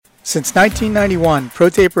Since 1991,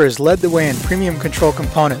 ProTaper has led the way in premium control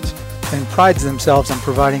components and prides themselves on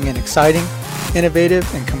providing an exciting, innovative,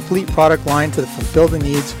 and complete product line to fulfill the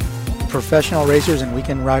needs of professional racers and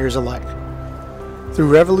weekend riders alike.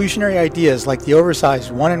 Through revolutionary ideas like the oversized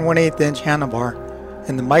 1 1/8 inch handlebar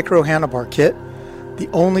and the micro handlebar kit, the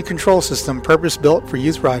only control system purpose-built for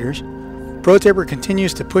youth riders, ProTaper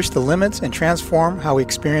continues to push the limits and transform how we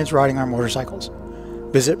experience riding our motorcycles.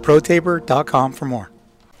 Visit protaper.com for more.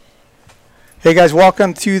 Hey guys,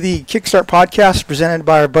 welcome to the Kickstart podcast presented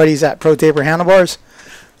by our buddies at ProTaper Handlebars.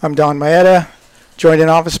 I'm Don Maeda, joined in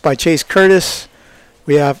office by Chase Curtis.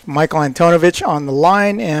 We have Michael Antonovich on the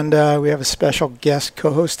line, and we have a special guest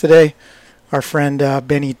co-host today, our friend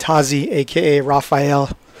Benny Tazi, aka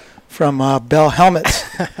Raphael from Bell Helmets.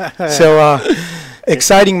 So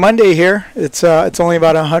exciting Monday here. It's only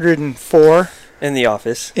about 104 in the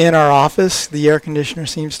office. In our office, the air conditioner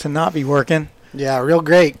seems to not be working. Yeah, real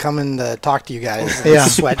great coming to talk to you guys. Yeah,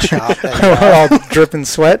 Sweatshop. We're all dripping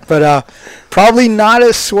sweat, but probably not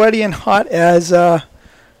as sweaty and hot as our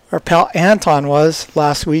pal Anton was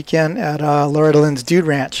last weekend at Loretta Lynn's Dude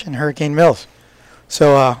Ranch in Hurricane Mills.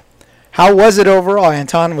 So, how was it overall,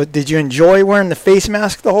 Anton? Did you enjoy wearing the face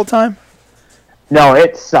mask the whole time? No,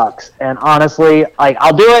 it sucks. And honestly,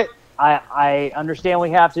 I'll do it. I understand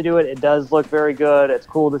we have to do it. It does look very good. It's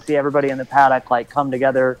cool to see everybody in the paddock come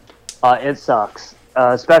together. It sucks,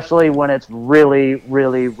 especially when it's really,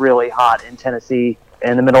 really, really hot in Tennessee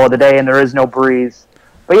in the middle of the day and there is no breeze.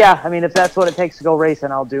 But yeah, I mean, if that's what it takes to go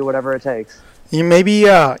racing, I'll do whatever it takes. Maybe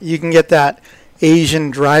you can get that Asian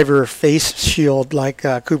driver face shield like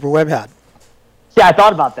Cooper Webb had. Yeah, I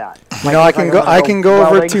thought about that. I can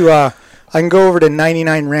go over to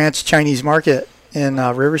 99 Ranch Chinese Market in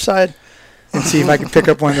Riverside and see if I can pick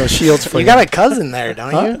up one of those shields for you. You got a cousin there,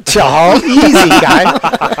 don't you? Oh, easy,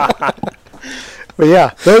 guy. But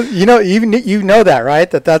yeah, you know that,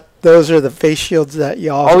 right? Those are the face shields that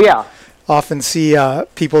you often see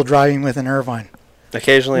people driving with in Irvine.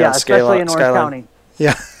 Occasionally on especially in Orange County.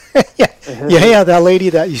 Yeah. yeah, that lady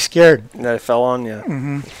that you scared. That I fell on, yeah.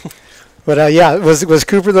 Mm-hmm. But was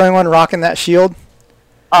Cooper the only one rocking that shield?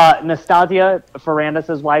 Nastasia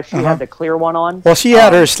Ferrandis' wife, she had the clear one on. Well, she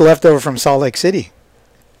had hers left over from Salt Lake City.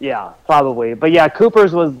 Yeah, probably. But yeah,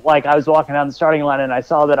 Cooper's was I was walking down the starting line and I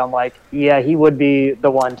saw that. I'm like, yeah, he would be the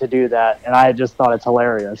one to do that. And I just thought it's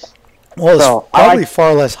hilarious. Well, it's probably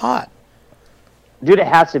far less hot. Dude, it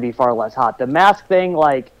has to be far less hot. The mask thing,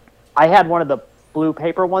 I had one of the blue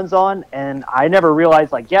paper ones on, and I never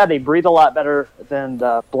realized, they breathe a lot better than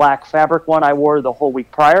the black fabric one I wore the whole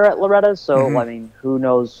week prior at Loretta. So, I mean, who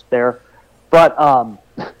knows there. But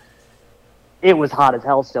it was hot as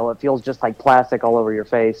hell still. It feels just like plastic all over your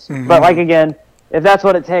face. Mm-hmm. But, again, if that's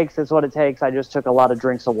what it takes, it's what it takes. I just took a lot of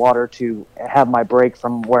drinks of water to have my break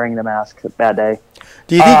from wearing the mask that day.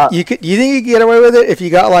 Do you think you could get away with it if you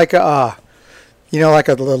got a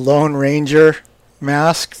Lone Ranger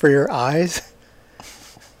mask for your eyes?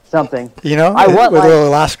 Something. With a little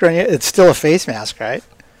elastic on it. It's still a face mask, right?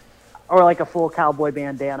 Or a full cowboy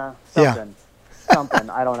bandana. Something. Yeah. Something.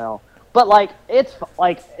 I don't know. But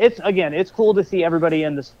it's cool to see everybody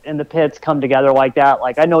in the pits come together like that.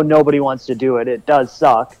 I know nobody wants to do it. It does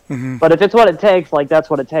suck. Mm-hmm. But if it's what it takes, that's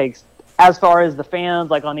what it takes. As far as the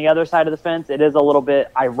fans, on the other side of the fence, it is a little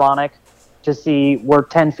bit ironic to see we're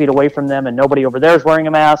 10 feet away from them and nobody over there is wearing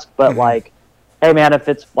a mask. But hey man, if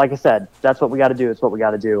it's, like I said, that's what we got to do. It's what we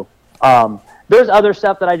got to do. There's other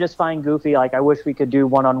stuff that I just find goofy. I wish we could do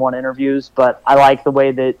one-on-one interviews, but I like the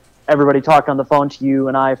way that everybody talked on the phone to you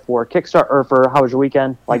and I for Kickstart or for How Was Your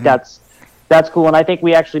Weekend. That's cool. And I think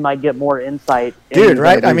we actually might get more insight. Dude,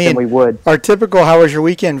 right? I mean, than we would. Our typical How Was Your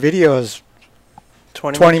Weekend video is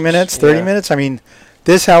 20 minutes, 30 minutes. I mean,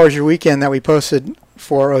 this How Was Your Weekend that we posted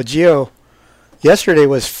for Ogio yesterday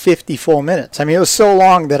was 50 full minutes. I mean, it was so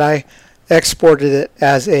long that I exported it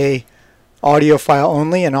as a audio file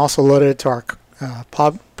only and also loaded it to our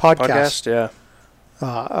podcast.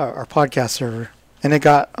 Our podcast server, and it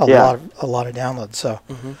got a lot of downloads. So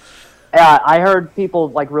yeah, I heard people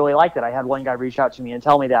really liked it. I had one guy reach out to me and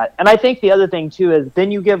tell me that. And I think the other thing too is then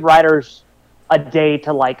you give riders a day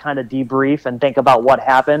to kind of debrief and think about what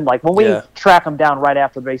happened. When we track them down right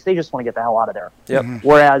after the race, they just want to get the hell out of there. Yep.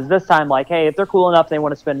 Whereas this time, hey, if they're cool enough, they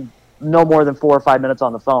want to spend no more than 4 or 5 minutes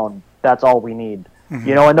on the phone. That's all we need. Mm-hmm.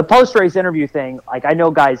 And the post-race interview thing, I know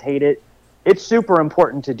guys hate it. It's super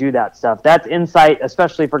important to do that stuff. That's insight,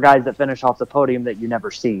 especially for guys that finish off the podium that you never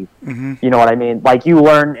see. Mm-hmm. You know what I mean? You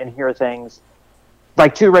learn and hear things.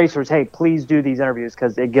 Two racers, hey, please do these interviews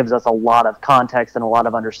because it gives us a lot of context and a lot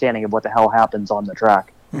of understanding of what the hell happens on the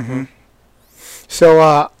track. Mm-hmm.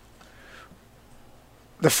 So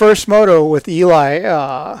the first moto with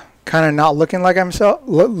Eli kind of not looking like himself,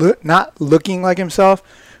 not looking like himself.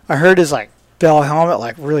 I heard his like bell helmet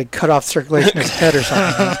like really cut off circulation in his head or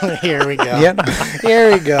something. Here we go. Yeah.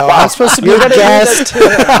 Here we go. I'm supposed to be a guest.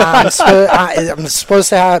 I'm supposed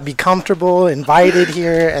to be comfortable, invited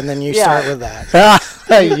here, and then you start with that.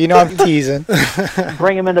 You know I'm teasing.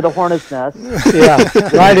 Bring him into the hornet's nest. Yeah,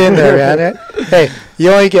 right in there, man. Hey,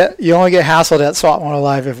 you only get hassled at Swap Moto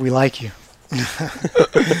Live if we like you.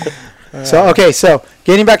 So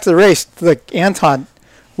getting back to the race, like Anton,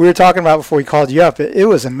 we were talking about before we called you up. It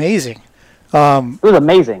was amazing. It was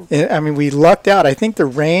amazing. I mean, we lucked out. I think the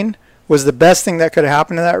rain was the best thing that could have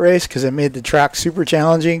happened in that race because it made the track super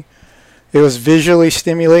challenging. It was visually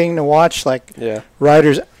stimulating to watch, like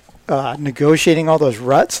riders negotiating all those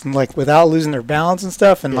ruts and like without losing their balance and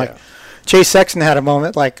stuff. And like Chase Sexton had a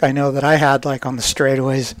moment like I know that I had like on the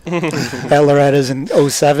straightaways at Loretta's in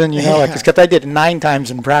 07. You know, like because I did it 9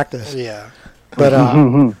 times in practice. Yeah. But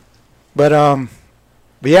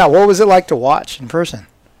yeah, what was it like to watch in person?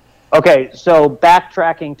 Okay, so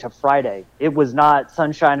backtracking to Friday, it was not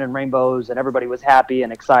sunshine and rainbows and everybody was happy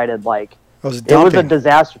and excited. Like, it was a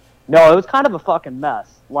disaster. No, it was kind of a fucking mess.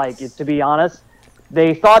 Like, to be honest,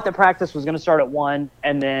 they thought that practice was going to start at 1,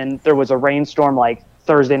 and then there was a rainstorm like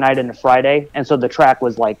Thursday night into Friday, and so the track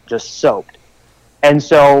was like just soaked. And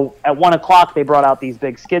so at 1 o'clock, they brought out these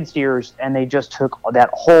big skid steers, and they just took that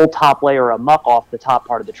whole top layer of muck off the top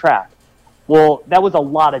part of the track. Well, that was a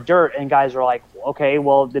lot of dirt, and guys were like, okay,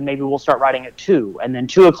 well, then maybe we'll start riding at 2. And then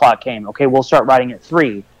 2 o'clock came. Okay, we'll start riding at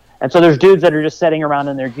 3. And so there's dudes that are just sitting around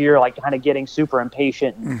in their gear, like kind of getting super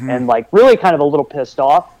impatient and like really kind of a little pissed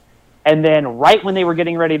off. And then right when they were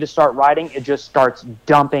getting ready to start riding, it just starts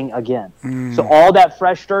dumping again. So all that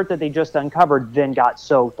fresh dirt that they just uncovered then got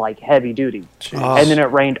soaked like heavy duty. And then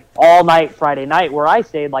it rained all night Friday night where I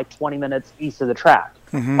stayed like 20 minutes east of the track.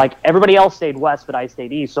 Like everybody else stayed west, but I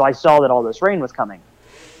stayed east. So I saw that all this rain was coming.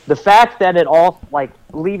 The fact that it all, like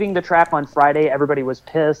leaving the track on Friday, everybody was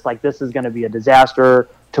pissed. Like this is going to be a disaster.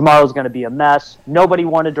 Tomorrow's going to be a mess. Nobody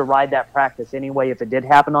wanted to ride that practice anyway if it did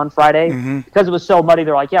happen on Friday. Because it was so muddy,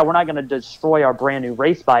 they're like, yeah, we're not going to destroy our brand new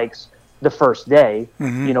race bikes the first day,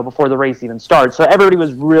 you know, before the race even starts. So everybody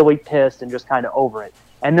was really pissed and just kind of over it.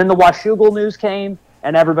 And then the Washougal news came,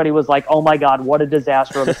 and everybody was like, oh my God, what a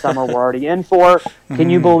disaster of a summer we're already in for. Can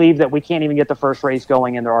you believe that we can't even get the first race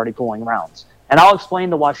going and they're already pulling rounds? And I'll explain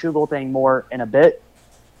the Washougal thing more in a bit.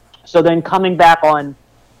 So then coming back on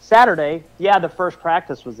Saturday, the first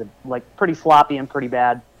practice was like pretty sloppy and pretty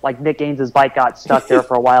bad. Like Nick Gaines's bike got stuck there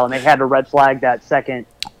for a while, and they had to red flag that second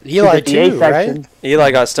Eli too, section. Right?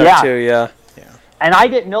 Eli got stuck too, yeah. And I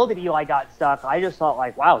didn't know that Eli got stuck. I just thought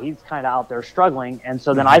like, wow, he's kind of out there struggling. And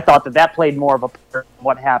so then I thought that played more of a part in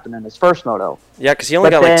what happened in his first moto. Yeah, because he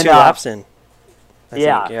only got like 2 laps in. I think,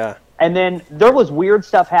 yeah. And then there was weird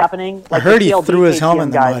stuff happening. Like I heard he threw his helmet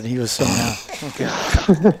in the mud. He was so mad.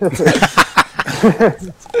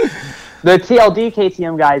 The TLD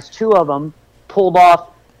KTM guys, 2 of them pulled off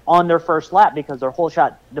on their first lap because their whole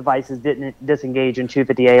shot devices didn't disengage in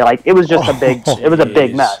 250A. Like it was just a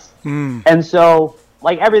big mess. And so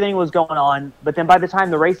like everything was going on, but then by the time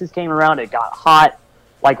the races came around, it got hot.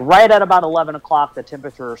 Like right at about 11 o'clock, the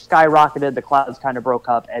temperature skyrocketed, the clouds kind of broke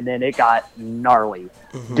up, and then it got gnarly.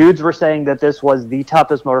 Dudes were saying that this was the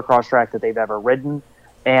toughest motocross track that they've ever ridden,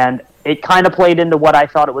 and it kind of played into what I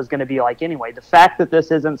thought it was going to be like anyway. The fact that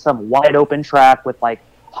this isn't some wide open track with like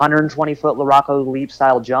 120-foot Larocco Leap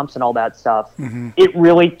style jumps and all that stuff, it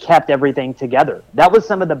really kept everything together. That was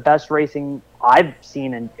some of the best racing I've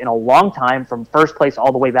seen in a long time, from first place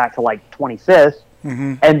all the way back to like 25th.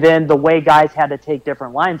 And then the way guys had to take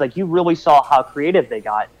different lines, like you really saw how creative they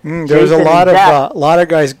got. There was a lot of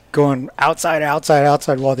guys going outside,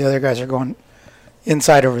 while the other guys are going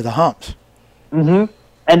inside over the humps. And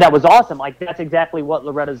that was awesome. Like that's exactly what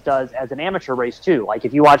Loretta's does as an amateur race too. Like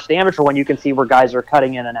if you watch the amateur one, you can see where guys are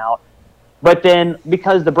cutting in and out. But then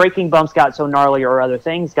because the braking bumps got so gnarly or other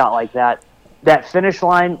things got like that, that finish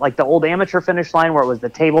line, like the old amateur finish line where it was the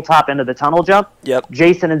tabletop into the tunnel jump.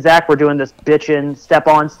 Jason and Zach were doing this bitchin' step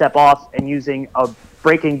on, step off, and using a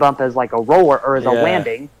braking bump as like a roller or as a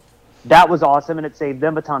landing. That was awesome, and it saved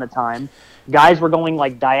them a ton of time. Guys were going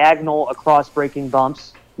like diagonal across braking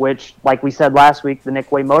bumps, which, like we said last week, the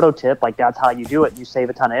Nick Way Moto tip, like that's how you do it. You save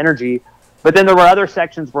a ton of energy. But then there were other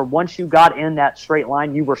sections where once you got in that straight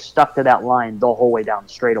line, you were stuck to that line the whole way down the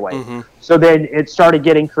straightaway. So then it started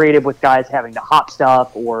getting creative with guys having to hop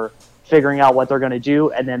stuff or figuring out what they're going to do.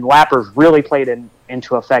 And then lappers really played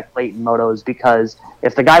into effect late in motos, because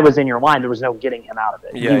if the guy was in your line, there was no getting him out of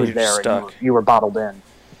it. Yeah, he was there, and you were bottled in.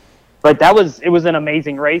 But it was an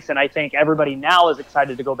amazing race, and I think everybody now is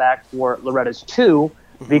excited to go back for Loretta's 2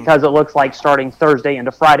 because it looks like starting Thursday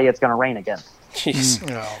into Friday it's going to rain again. Jeez.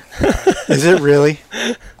 Is it really?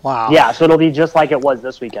 Wow. Yeah, so it'll be just like it was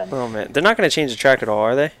this weekend. Oh, man. They're not going to change the track at all,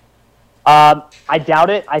 are they? I doubt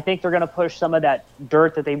it. I think they're going to push some of that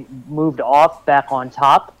dirt that they moved off back on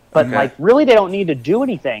top. But, really they don't need to do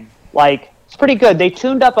anything. Like, it's pretty good. They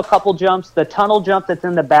tuned up a couple jumps. The tunnel jump that's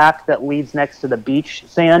in the back that leads next to the beach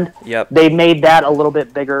sand, they made that a little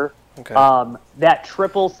bit bigger. Okay. That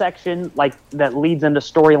triple section, like that leads into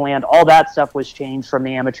Storyland, all that stuff was changed from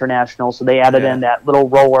the Amateur National. So they added in that little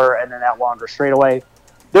roller and then that longer straightaway.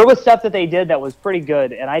 There was stuff that they did that was pretty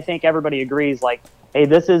good, and I think everybody agrees, like, hey,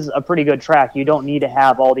 this is a pretty good track. You don't need to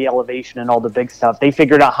have all the elevation and all the big stuff. They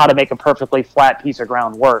figured out how to make a perfectly flat piece of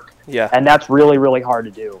ground work. Yeah. And that's really, really hard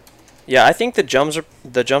to do. Yeah, I think the jumps are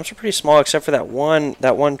pretty small, except for that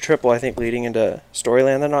one triple, I think, leading into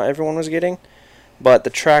Storyland that not everyone was getting. But the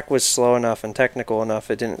track was slow enough and technical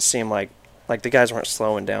enough, it didn't seem like the guys weren't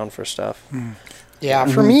slowing down for stuff. Yeah,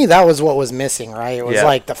 for me, that was what was missing, right? It was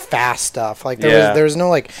like the fast stuff. Like there was no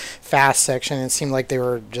like fast section. It seemed like they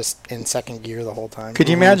were just in second gear the whole time. Could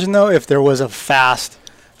you imagine, though, if there was a fast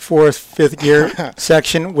fourth, fifth gear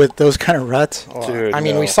section with those kind of ruts? Well, dude, I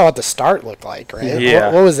mean, we saw what the start looked like, right?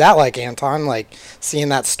 Yeah. What was that like, Anton? Like seeing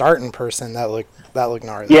that start in person, that looked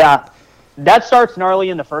gnarly. Yeah, that start's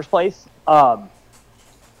gnarly in the first place.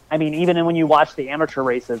 I mean, even when you watch the amateur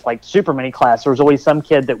races, like super mini class, there's always some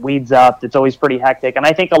kid that weeds up that's always pretty hectic. And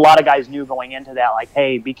I think a lot of guys knew going into that, like,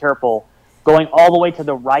 hey, be careful. Going all the way to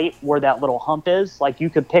the right where that little hump is, like you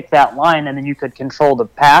could pick that line and then you could control the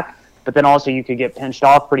pack, but then also you could get pinched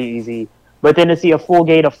off pretty easy. But then to see a full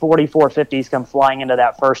gate of 4450s come flying into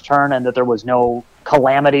that first turn and that there was no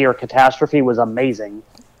calamity or catastrophe was amazing.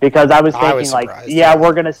 Because I was thinking,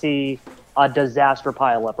 we're going to see a disaster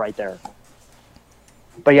pile up right there.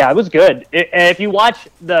 But yeah, it was good. If you watch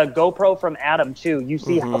the GoPro from Adam too, you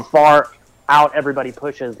see how far out everybody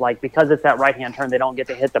pushes. Like, because it's that right-hand turn, they don't get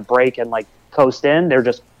to hit the brake and like coast in. They're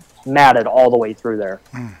just matted all the way through there.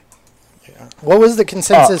 Yeah. What was the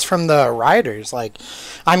consensus from the riders? Like,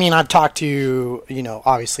 I mean, I've talked to,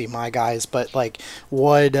 obviously my guys, but like,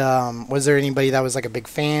 what was there anybody that was like a big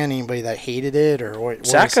fan? Anybody that hated it, or what?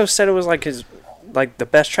 Zacho said it was like the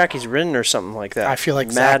best track he's ridden or something like that. I feel like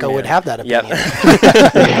Zacho would have that opinion.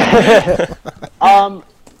 Yep.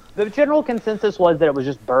 The general consensus was that it was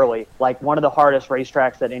just Burley, like one of the hardest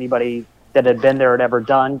racetracks that anybody that had been there had ever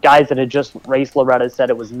done. Guys that had just raced Loretta said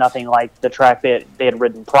it was nothing like the track they had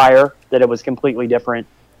ridden prior, that it was completely different.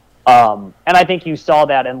 And I think you saw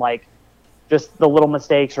that in like just the little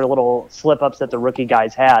mistakes or little slip-ups that the rookie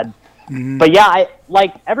guys had. But yeah,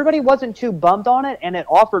 everybody wasn't too bummed on it, and it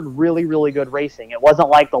offered really, really good racing. It wasn't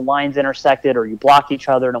like the lines intersected or you block each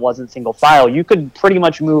other and it wasn't single file. You could pretty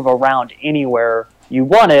much move around anywhere you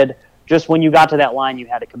wanted. Just when you got to that line, you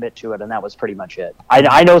had to commit to it, and that was pretty much it.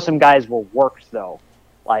 I know some guys were worked though.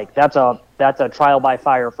 Like that's a trial by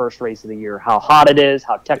fire first race of the year. How hot it is,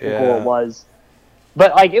 how technical it was.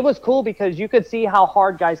 But like it was cool because you could see how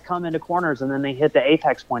hard guys come into corners and then they hit the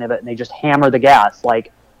apex point of it and they just hammer the gas.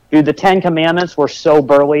 Like, dude, the 10 Commandments were so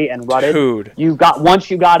burly and rutted. Dude.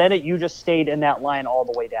 Once you got in it, you just stayed in that line all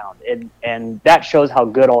the way down. And that shows how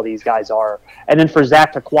good all these guys are. And then for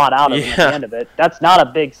Zach to quad out at the end of it, that's not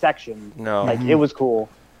a big section. No. Like, it was cool.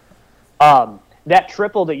 That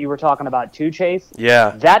triple that you were talking about too, Chase,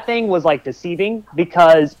 that thing was like deceiving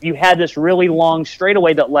because you had this really long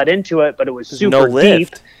straightaway that led into it, but it was super deep.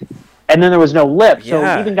 And then there was no lip.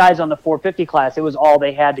 So even guys on the 450 class, it was all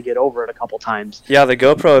they had to get over it a couple times. Yeah, the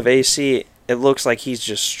GoPro of AC, it looks like he's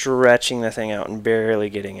just stretching the thing out and barely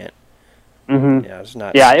getting it. Yeah, it's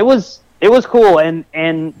nuts. Yeah, it was cool. And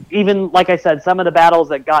even, like I said, some of the battles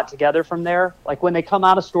that got together from there, like when they come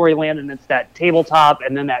out of Storyland and it's that tabletop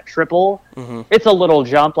and then that triple, it's a little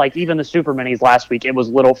jump. Like even the Super Minis last week, it was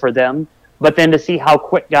little for them. But then to see how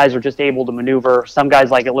quick guys are just able to maneuver, some guys,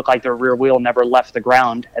 like, it looked like their rear wheel never left the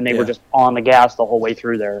ground, and they were just on the gas the whole way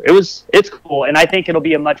through there. It's cool, and I think it'll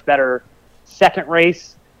be a much better second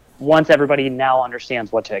race once everybody now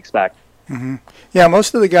understands what to expect. Yeah,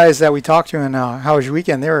 most of the guys that we talked to in How Was Your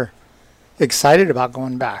Weekend, they were excited about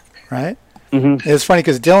going back, right? It was funny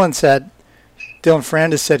because Dylan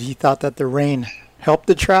Ferrandis said he thought that the rain helped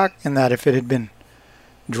the track and that if it had been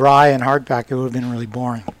dry and hardpack, it would have been really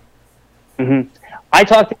boring. I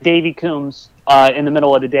talked to Davey Coombs in the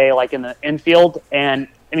middle of the day, like in the infield, and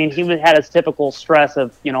I mean, he had his typical stress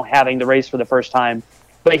of, having the race for the first time,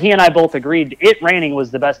 but he and I both agreed it raining was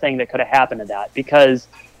the best thing that could have happened to that because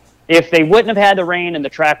if they wouldn't have had the rain and the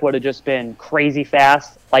track would have just been crazy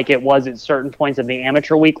fast, like it was at certain points of the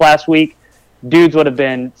amateur week last week, dudes would have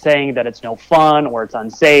been saying that it's no fun or it's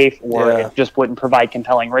unsafe or it just wouldn't provide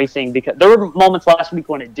compelling racing. Because there were moments last week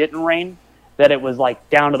when it didn't rain that it was like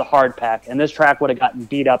down to the hard pack, and this track would have gotten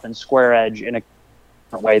beat up in square edge in a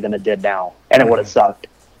different way than it did now, and it would have sucked.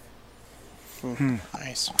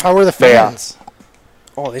 Nice. How were the fans?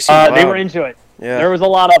 Oh, they were into it. Yeah. There was a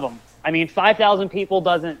lot of them. I mean, 5,000 people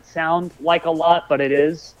doesn't sound like a lot, but it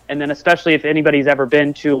is. And then especially if anybody's ever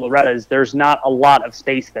been to Loretta's, there's not a lot of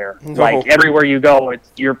space there. No. Like everywhere you go,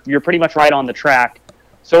 you're pretty much right on the track.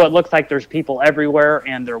 So it looks like there's people everywhere,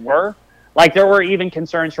 and there were. Like there were even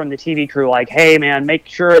concerns from the TV crew, like, hey man, make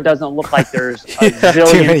sure it doesn't look like there's a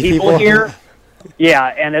zillion people here. Yeah,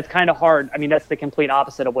 and it's kind of hard. I mean, that's the complete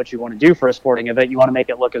opposite of what you want to do for a sporting event. You want to make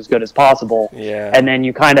it look as good as possible. Yeah. And then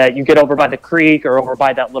you get over by the creek or over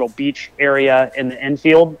by that little beach area in the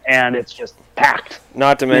infield, and it's just packed.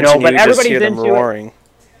 Not to mention but you just everybody's hear them into roaring,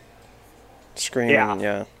 screaming.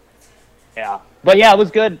 Yeah. But yeah, it was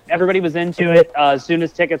good. Everybody was into it. As soon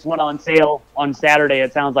as tickets went on sale on Saturday,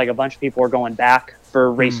 it sounds like a bunch of people are going back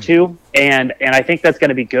for race 2, and I think that's going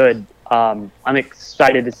to be good. I'm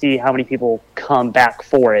excited to see how many people come back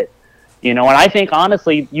for it, and I think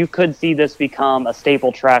honestly you could see this become a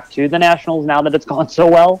staple track to the Nationals now that it's gone so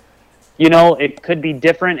well. It could be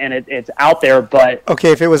different and it's out there, but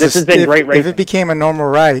okay, if it was has been great racing. If it became a normal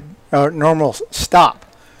ride, normal stop,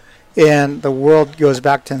 and the world goes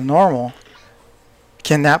back to normal,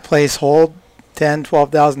 can that place hold 10,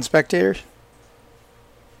 12,000 spectators?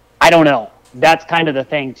 I don't know. That's kind of the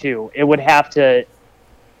thing too. It would have to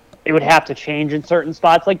change in certain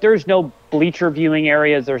spots. Like there's no bleacher viewing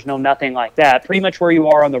areas. There's no nothing like that. Pretty much where you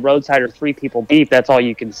are on the roadside or 3 people deep, that's all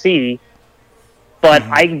you can see. But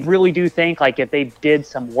I really do think like if they did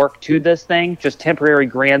some work to this thing, just temporary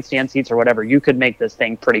grandstand seats or whatever, you could make this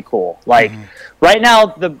thing pretty cool. Like right now,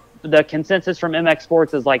 the consensus from MX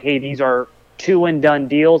Sports is like, hey, these are 2 and done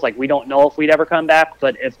deals. Like we don't know if we'd ever come back,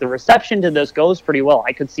 but if the reception to this goes pretty well,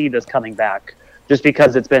 I could see this coming back just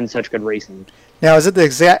because it's been such good racing. Now, was it the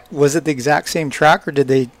exact same track, or did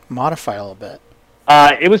they modify a little bit?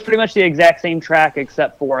 It was pretty much the exact same track,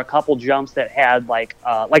 except for a couple jumps that had like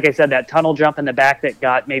I said, that tunnel jump in the back that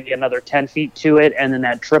got maybe another 10 feet to it, and then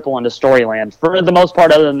that triple into Storyland. For the most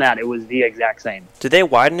part, other than that, it was the exact same. Did they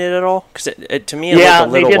widen it at all? Because to me, it looked a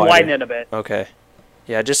little they did wider. widen it a bit. Okay.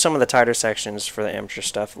 Yeah, just some of the tighter sections for the amateur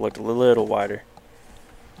stuff looked a little wider.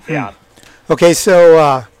 Yeah. Okay,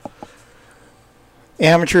 so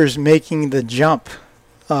amateurs making the jump.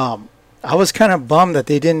 I was kind of bummed that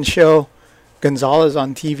they didn't show Gonzalez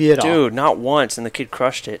on TV at all. Dude, not once, and the kid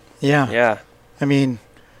crushed it. Yeah. Yeah. I mean,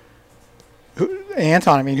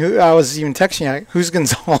 Anton, I was even texting you, who's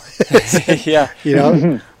Gonzalez? Yeah.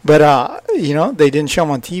 But, they didn't show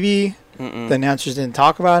him on TV. The announcers didn't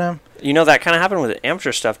talk about him. That kind of happened with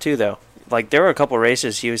amateur stuff, too, though. Like, there were a couple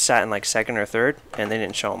races he was sat in, like, 2nd or 3rd, and they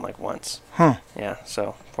didn't show him, like, once. Huh. Yeah,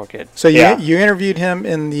 so, poor kid. So you interviewed him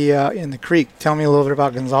in the creek. Tell me a little bit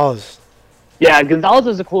about Gonzalez. Yeah, Gonzalez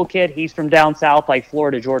is a cool kid. He's from down south, like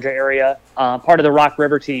Florida, Georgia area, part of the Rock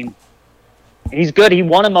River team. He's good. He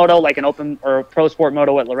won a moto, like an open or pro sport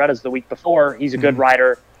moto at Loretta's the week before. He's a good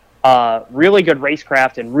rider, really good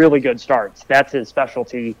racecraft, and really good starts. That's his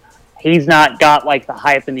specialty. He's not got like the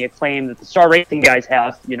hype and the acclaim that the star racing guys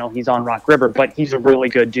have. He's on Rock River, but he's a really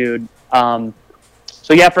good dude.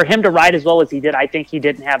 So yeah, for him to ride as well as he did, I think he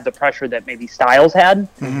didn't have the pressure that maybe Styles had.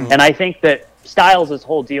 And I think that Styles'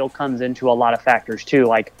 whole deal comes into a lot of factors too.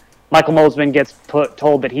 Like Michael Mosman gets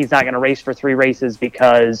told that he's not going to race for 3 races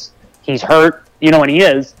because he's hurt, and he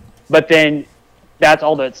is. But then that's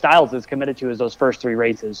all that Styles is committed to is those first 3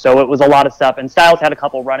 races. So it was a lot of stuff. And Styles had a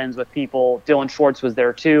couple run-ins with people. Dylan Schwartz was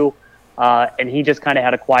there too. And he just kind of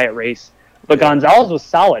had a quiet race. But Gonzalez was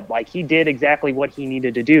solid. Like he did exactly what he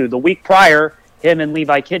needed to do. The week prior, him and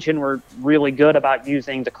Levi Kitchen were really good about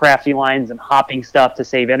using the crafty lines and hopping stuff to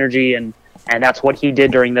save energy. And that's what he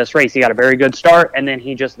did during this race. He got a very good start, and then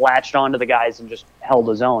he just latched onto the guys and just held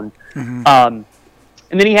his own. And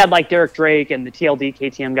then he had like Derek Drake and the TLD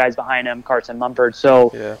KTM guys behind him, Carson Mumford.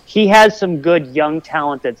 So he has some good young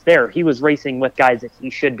talent that's there. He was racing with guys that he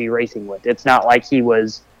should be racing with. It's not like he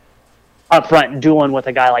was up front dueling with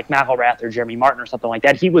a guy like McElrath or Jeremy Martin or something like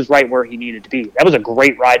that. He was right where he needed to be. That was a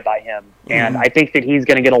great ride by him. And I think that he's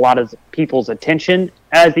going to get a lot of people's attention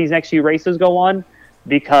as these next few races go on,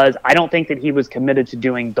 because I don't think that he was committed to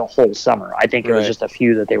doing the whole summer. I think it was just a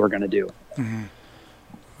few that they were going to do.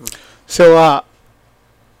 So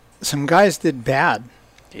some guys did bad.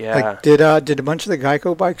 Yeah. Like did a bunch of the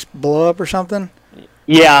Geico bikes blow up or something?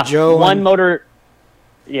 Yeah. Joe one motor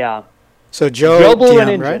Yeah. So Joe Joe blew an DM'd,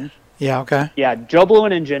 engine. right? Yeah, okay. Yeah, Joe blew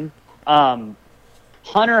an engine.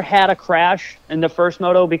 Hunter had a crash in the first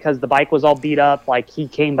moto because the bike was all beat up. Like, he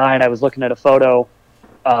came by and I was looking at a photo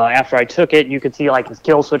after I took it, and you could see like his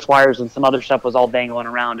kill switch wires and some other stuff was all dangling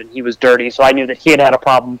around, and he was dirty. So I knew that he had a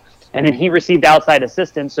problem. And then he received outside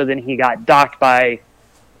assistance, so then he got docked by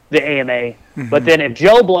the AMA. Mm-hmm. But then if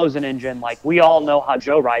Joe blows an engine, like, we all know how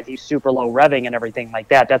Joe rides, he's super low revving and everything like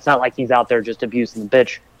that. That's not like he's out there just abusing the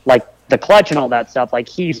bitch. Like, the clutch and all that stuff, like,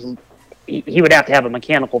 he would have to have a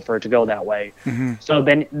mechanical for it to go that way. Mm-hmm. So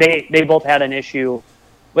then they both had an issue.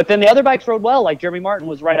 But then the other bikes rode well. Like, Jeremy Martin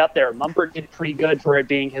was right up there. Mumford did pretty good for it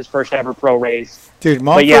being his first ever pro race. Dude,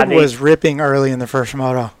 Mumford was ripping early in the first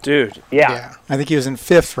moto. Dude. Yeah. I think he was in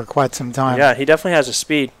 5th for quite some time. Yeah, he definitely has a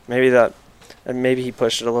speed. Maybe he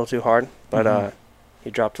pushed it a little too hard, but he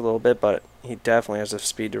dropped a little bit, but he definitely has the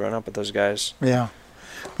speed to run up with those guys. Yeah.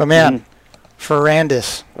 But, man,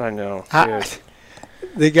 Ferrandis. I know.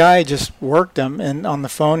 The guy just worked him, and on the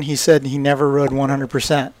phone he said he never rode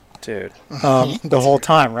 100%. Dude. The whole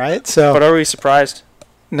time, right? So. But are we surprised?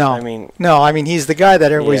 No. I mean, he's the guy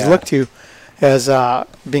that everybody's looked to as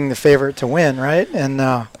being the favorite to win, right? And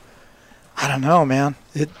I don't know, man.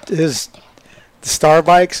 It is the Star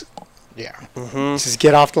bikes. Yeah. Mm-hmm. Just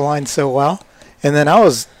get off the line so well. And then I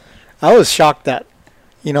was shocked that,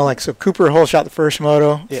 so Cooper hole shot the first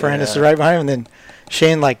moto, Ferrandis is right behind him, and then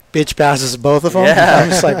Shane bitch passes both of them. Yeah. I'm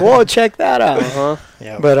just like, whoa, check that out.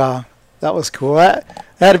 Yeah. But that was cool. That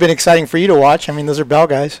had been exciting for you to watch. I mean, those are Bell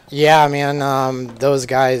guys. Yeah, man. Those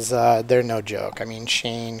guys, they're no joke. I mean,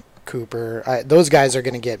 Shane, Cooper, those guys are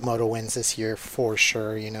going to get moto wins this year for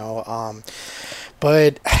sure,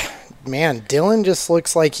 But, man, Dylan just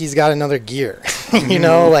looks like he's got another gear.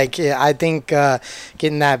 I think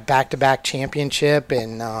getting that back-to-back championship,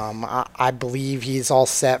 and I believe he's all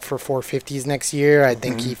set for 450s next year. I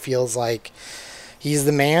think he feels like he's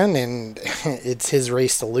the man, and it's his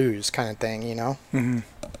race to lose kind of thing, Mm-hmm.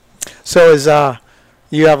 So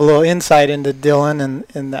you have a little insight into Dylan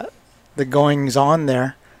and the goings on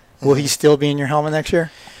there. Will he still be in your helmet next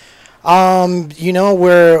year?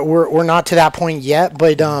 We're not to that point yet,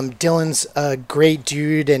 but Dylan's a great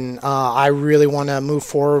dude, and I really want to move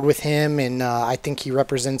forward with him, and I think he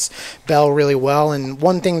represents Bell really well. And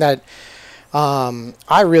one thing that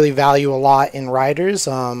I really value a lot in riders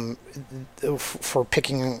for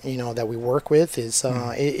picking, that we work with is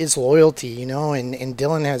loyalty, and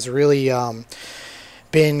Dylan has really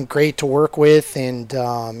been great to work with, and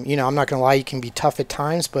I'm not gonna lie, he can be tough at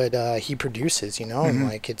times, but he produces, and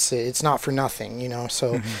it's not for nothing,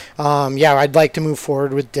 so I'd like to move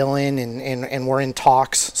forward with Dylan, and we're in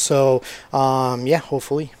talks, so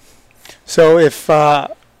hopefully. So if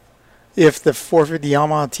the 450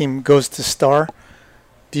 Yamaha team goes to Star,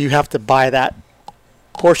 do you have to buy that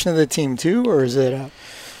portion of the team too, or is it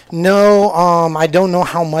No, I don't know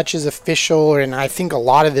how much is official, and I think a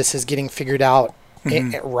lot of this is getting figured out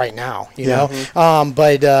right now, you know.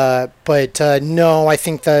 But no, I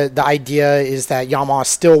think the idea is that Yamaha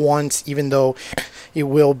still wants, even though it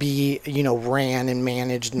will be, ran and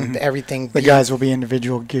managed and everything. The guys will be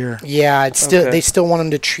individual gear. Yeah, it's still they still want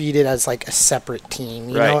them to treat it as like a separate team.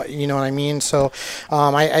 You know what I mean? So,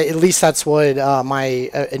 I at least that's what my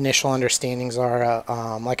initial understandings are.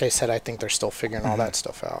 Like I said, I think they're still figuring all that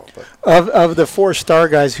stuff out. But. Of the 4-star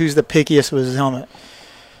guys, who's the pickiest with his helmet?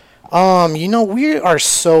 We are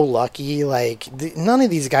so lucky. Like, none of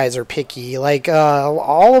these guys are picky. Like,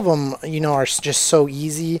 all of them, are just so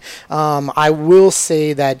easy. I will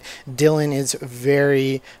say that Dylan is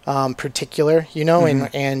very particular,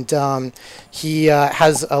 and he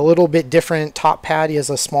has a little bit different top pad. He has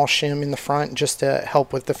a small shim in the front just to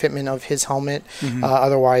help with the fitment of his helmet.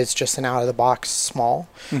 Otherwise, just an out of the box small.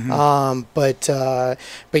 But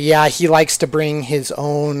yeah, he likes to bring his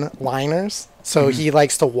own liners. So he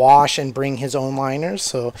likes to wash and bring his own liners.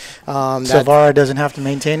 So Vara doesn't have to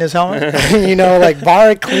maintain his helmet? Like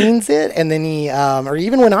Vara cleans it, and then he, or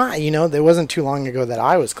even when there wasn't too long ago that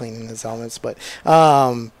I was cleaning his helmets, but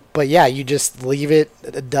yeah, you just leave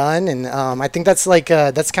it done, and I think that's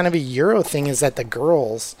that's kind of a Euro thing, is that the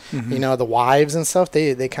girls, the wives and stuff,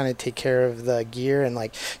 they kind of take care of the gear, and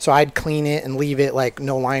so I'd clean it and leave it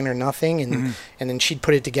no line or nothing, and then she'd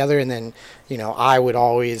put it together, and then I would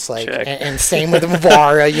always and same with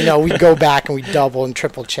Vara, we'd go back and we double and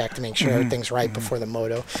triple check to make sure everything's right before the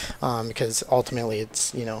moto, because ultimately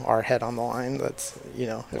it's our head on the line. That's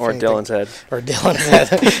or Dylan's head. Or Dylan's head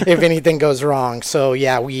if anything goes wrong. So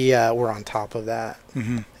yeah, we're on top of that.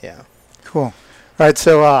 Yeah. Cool. All right.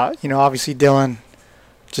 So obviously Dylan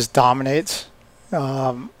just dominates.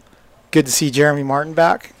 Good to see Jeremy Martin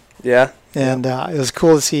back. Yeah. And it was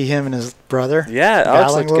cool to see him and his brother. Yeah,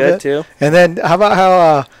 Alex battling looked a little good too. And then how about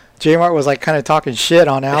how J Mart was like kind of talking shit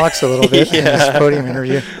on Alex a little bit in his podium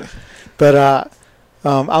interview. But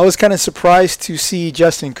I was kind of surprised to see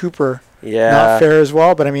Justin Cooper not fare as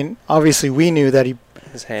well. But I mean, obviously we knew that he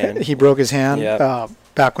broke his hand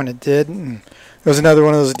back when it did. And it was another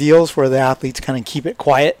one of those deals where the athletes kind of keep it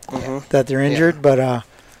quiet that they're injured. But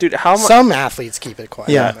dude, some athletes keep it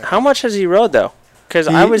quiet. Yeah. How much has he rode though? Because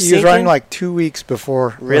he was running like 2 weeks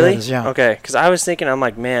before. Really? Yeah. Okay. Because I was thinking, I'm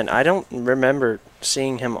like, man, I don't remember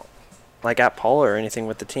seeing him like at Polo or anything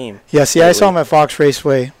with the team. Yeah. See, I saw him at Fox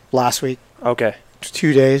Raceway last week. Okay.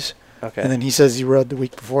 2 days. Okay. And then he says he rode the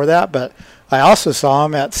week before that. But I also saw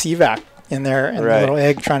him at CVAC in there in the little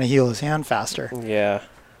egg trying to heal his hand faster. Yeah.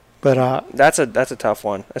 But that's a tough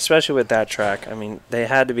one, especially with that track. I mean, they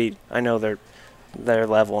had to be. I know they're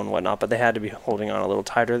level and whatnot, but they had to be holding on a little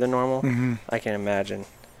tighter than normal. Mm-hmm. I can imagine.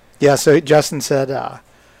 Yeah. So Justin said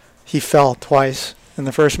he fell twice in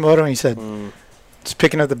the first moto. And he said just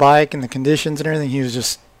picking up the bike and the conditions and everything, he was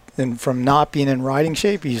just from not being in riding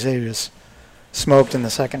shape. He said he was smoked in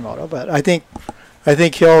the second moto. But I think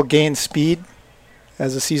he'll gain speed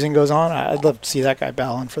as the season goes on. I'd love to see that guy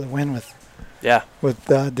battling for the win with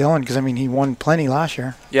Dylan, because I mean he won plenty last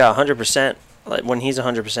year. Yeah, 100%. Like when he's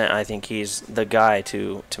 100%, I think he's the guy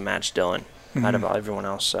to match Dylan out of everyone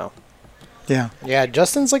else. So yeah,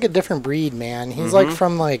 Justin's like a different breed, man. He's like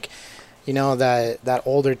from like, you know, that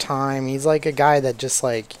older time. He's like a guy that just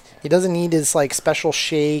like he doesn't need his like special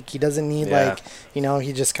shake. He doesn't need like, you know,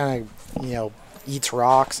 he just kind of, you know, eats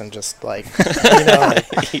rocks and just like, you know, like,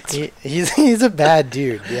 he's a bad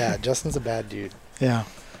dude. Yeah, Justin's a bad dude. Yeah.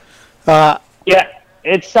 Yeah,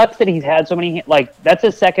 it sucks that he's had so many, like, that's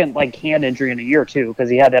his second, like, hand injury in a year, too, because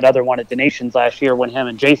he had that other one at the Nations last year when him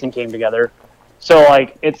and Jason came together. So,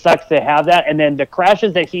 like, it sucks to have that. And then the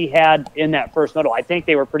crashes that he had in that first moto, I think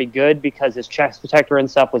they were pretty good because his chest protector and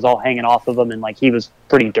stuff was all hanging off of him, and, like, he was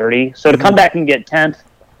pretty dirty. So to come back and get 10th,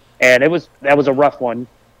 and that was a rough one.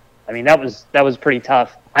 I mean, that was pretty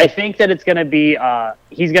tough. I think that it's going to be,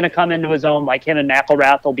 he's going to come into his own, like him and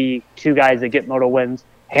McElrath will be two guys that get moto wins.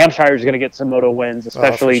 Hampshire's going to get some moto wins,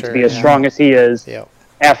 especially to be as strong as he is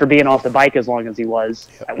after being off the bike as long as he was.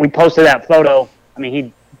 We posted that photo. I mean,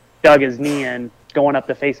 he dug his knee in going up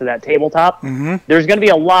the face of that tabletop. There's going to be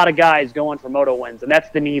a lot of guys going for moto wins, and that's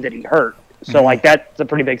the knee that he hurt. So, like, that's a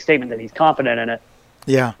pretty big statement that he's confident in it.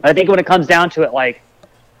 Yeah. I think when it comes down to it, like,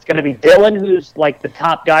 it's going to be Dylan, who's, like, the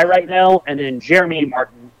top guy right now, and then Jeremy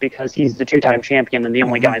Martin, because he's the two-time champion and the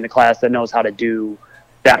only guy in the class that knows how to do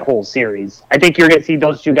that whole series. I think you're going to see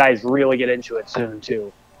those two guys really get into it soon,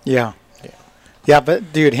 too. Yeah. Yeah,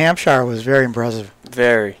 but, dude, Hampshire was very impressive.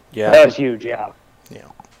 Very, That was huge, yeah.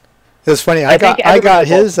 It was funny. I got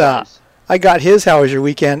his How was your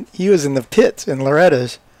weekend? He was in the pits in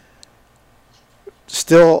Loretta's,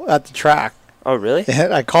 still at the track. Oh, really?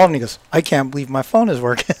 And I called him and he goes, I can't believe my phone is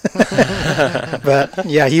working. But,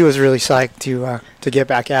 yeah, he was really psyched to get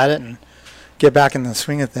back at it and get back in the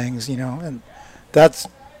swing of things, you know. And that's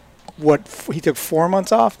what he took 4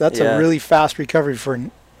 months off. That's a really fast recovery for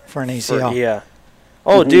an ACL.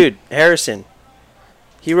 Oh, dude, Harrison.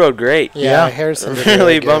 He rode great. Yeah, Harrison did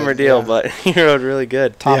really bummer deal, but he rode really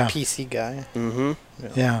good. Top PC guy.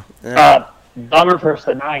 Yeah. Bummer for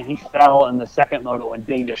Sanai. He fell in the second moto and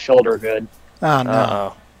dinged his shoulder good. Oh,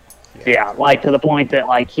 no. Yeah, like to the point that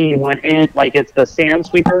like he went in, like it's the sand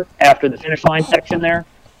sweeper after the finish line section there,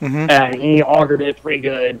 and he augured it pretty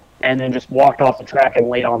good, and then just walked off the track and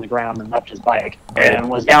laid on the ground and left his bike, and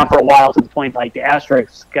was down for a while to the point like the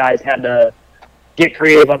Asterix guys had to get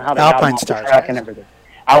creative on how to get him off the track and everything.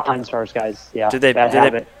 Alpine Stars guys, yeah. Did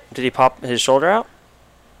he pop his shoulder out?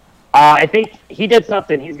 I think he did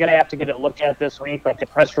something. He's going to have to get it looked at this week. Like the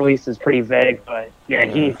press release is pretty vague, but yeah,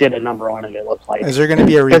 he did a number on it, it looks like. Is there going to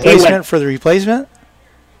be a replacement for the replacement?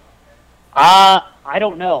 I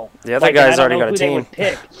don't know. The other guy's already got a team.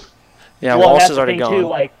 Yeah, well, Walsh has already gone. Too,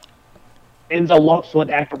 like, Enzo Lopes went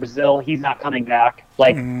back to Brazil. He's not coming back.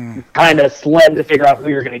 Like, kind of slim to figure out who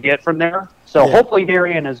you're going to get from there. So hopefully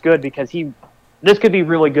Darian is good because this could be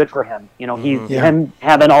really good for him. You know, him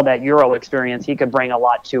having all that Euro experience, he could bring a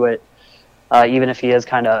lot to it, even if he is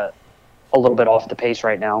kind of a little bit off the pace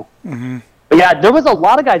right now. But yeah, there was a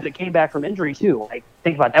lot of guys that came back from injury too. Like,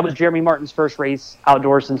 think about it. That was Jeremy Martin's first race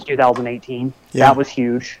outdoors since 2018. That was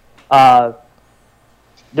huge. There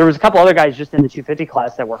was a couple other guys just in the 250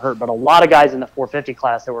 class that were hurt, but a lot of guys in the 450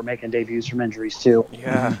 class that were making debuts from injuries too.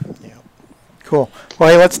 Cool. Well,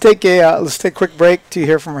 hey, let's take a quick break to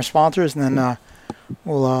hear from our sponsors, and then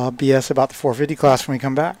we'll BS about the 450 class when we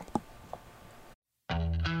come back.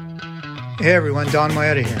 Hey everyone, Don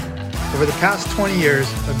Maeda here. Over the past 20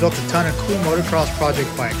 years, I've built a ton of cool motocross project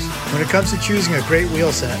bikes. When it comes to choosing a great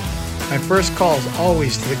wheel set, my first call is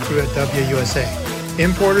always to the crew at WUSA.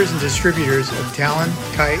 Importers and distributors of Talon,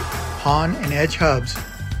 Kite, Hahn, and Edge hubs,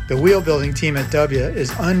 the wheel building team at W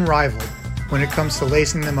is unrivaled when it comes to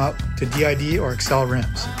lacing them up to DID or Excel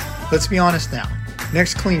rims. Let's be honest now.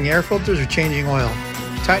 Next to cleaning air filters or changing oil,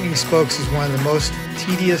 tightening spokes is one of the most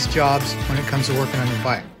tedious jobs when it comes to working on your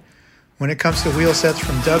bike. When it comes to wheel sets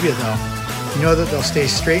from W though, you know that they'll stay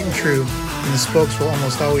straight and true and the spokes will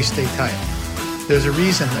almost always stay tight. There's a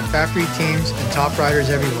reason that factory teams and top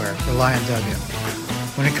riders everywhere rely on W.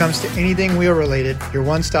 When it comes to anything wheel related, your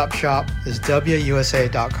one-stop shop is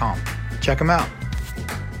WUSA.com. Check them out.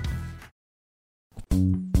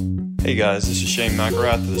 Hey guys, this is Shane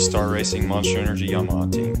McElrath of the Star Racing Monster Energy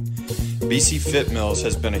Yamaha team. BC Fit Mills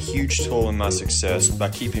has been a huge tool in my success by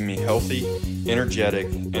keeping me healthy, energetic,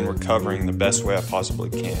 and recovering the best way I possibly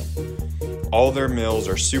can. All their meals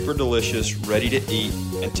are super delicious, ready to eat,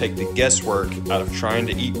 and take the guesswork out of trying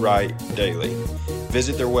to eat right daily.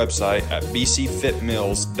 Visit their website at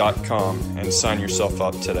bcfitmills.com and sign yourself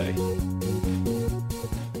up today.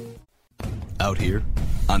 Out here,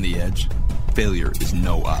 on the edge, failure is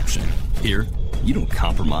no option. Here, you don't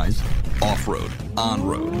compromise. Off-road,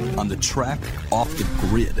 on-road, on the track, off the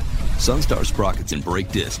grid. Sunstar sprockets and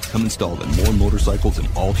brake discs come installed in more motorcycles and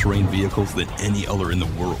all-terrain vehicles than any other in the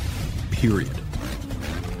world. Period.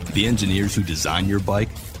 The engineers who design your bike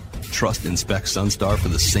trust and inspect Sunstar for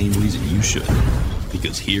the same reason you should.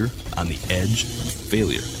 Because here, on the edge,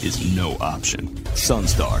 failure is no option.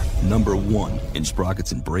 Sunstar, #1 in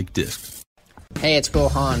sprockets and brake discs. Hey, it's Will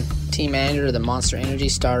Hahn, team manager of the Monster Energy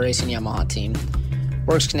Star Racing Yamaha team.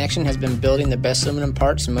 Works Connection has been building the best aluminum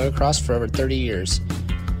parts in motocross for over 30 years.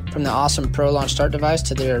 From the awesome Pro Launch start device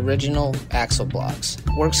to their original axle blocks.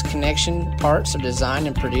 Works Connection parts are designed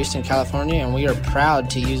and produced in California, and we are proud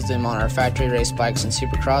to use them on our factory race bikes in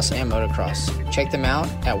Supercross and motocross. Check them out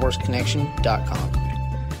at worksconnection.com.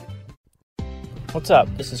 What's up?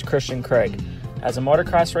 This is Christian Craig. As a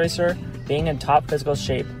motocross racer, being in top physical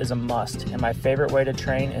shape is a must, and my favorite way to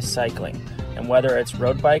train is cycling. And whether it's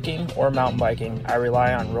road biking or mountain biking, I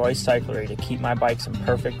rely on Roy Cyclery to keep my bikes in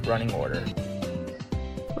perfect running order.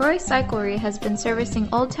 Roy Cyclery has been servicing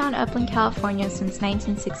Old Town Upland, California since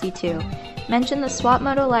 1962. Mention the Swap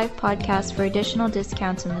Moto Live podcast for additional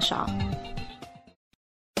discounts in the shop.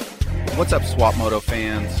 What's up, Swap Moto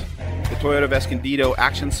fans? The Toyota of Escondido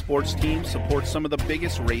Action Sports team supports some of the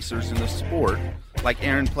biggest racers in the sport, like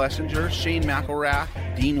Aaron Plessinger, Shane McElrath,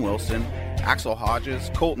 Dean Wilson, Axel Hodges,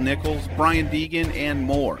 Colt Nichols, Brian Deegan, and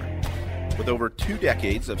more. With over 2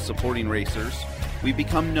 decades of supporting racers, we've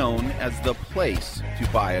become known as the place to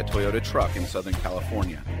buy a Toyota truck in Southern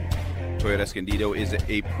California. Toyota Escondido is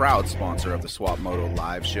a proud sponsor of the Swap Moto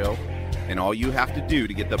Live show, and all you have to do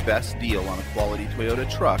to get the best deal on a quality Toyota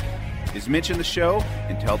truck is mention the show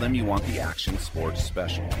and tell them you want the Action Sports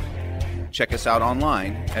Special. Check us out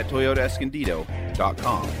online at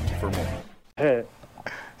toyotaescondido.com for more.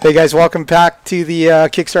 Hey guys, welcome back to the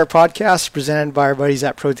Kickstart podcast presented by our buddies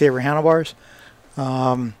at Pro Taper Handlebars.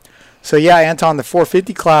 So yeah, Anton, the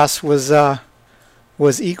 450 class was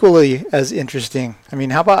equally as interesting. I mean,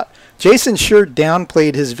 how about Jason sure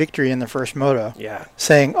downplayed his victory in the first moto. Yeah.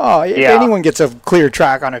 Saying, anyone gets a clear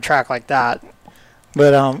track on a track like that.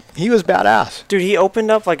 But he was badass. Dude, he opened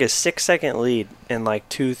up like a 6-second lead in like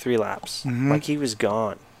 2-3 laps. Mm-hmm. Like he was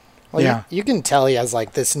gone. Well, yeah. You can tell he has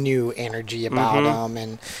like this new energy about him,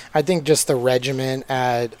 and I think just the regiment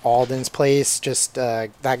at Alden's place, just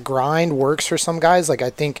that grind works for some guys. Like I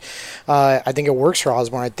think it works for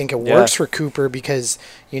Osborne. I think it works for Cooper because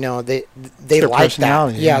they like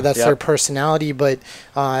that. Yeah, that's their personality. But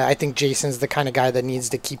I think Jason's the kind of guy that needs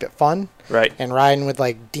to keep it fun. Right. And riding with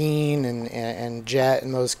like Dean and Jet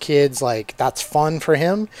and those kids, like that's fun for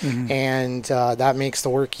him, and that makes the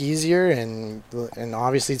work easier, and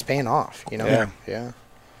obviously it's paying off. Yeah.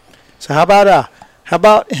 So how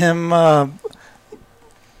about him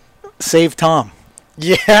save Tom?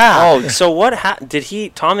 Yeah. Oh, so what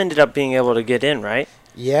Tom ended up being able to get in, right?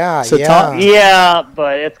 Yeah. So Yeah,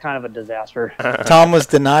 but it's kind of a disaster. Tom was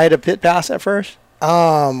denied a pit pass at first.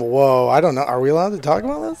 Whoa, I don't know. Are we allowed to talk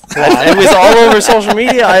about this? It was all over social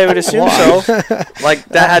media, I would assume so. Like,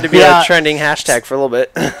 that had to be a trending hashtag for a little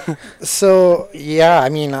bit. So, yeah, I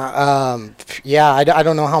mean, I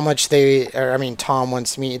don't know how much Tom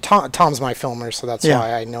wants me. Tom's my filmer, so that's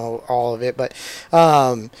why I know all of it. But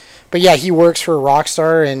yeah, he works for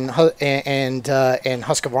Rockstar and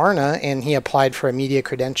Husqvarna, and he applied for a media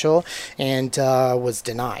credential and was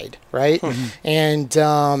denied, right? And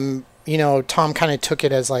Tom kind of took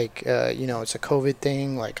it as like, it's a COVID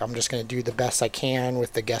thing. Like, I'm just going to do the best I can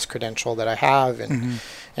with the guest credential that I have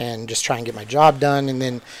and just try and get my job done. And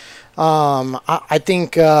then I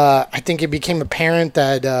think it became apparent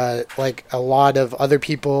that like a lot of other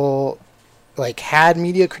people like had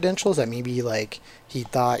media credentials that maybe like he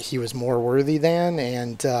thought he was more worthy than,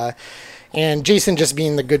 and Jason, just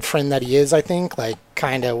being the good friend that he is, I think, like,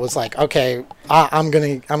 kind of was like, okay, I'm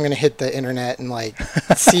gonna hit the internet and like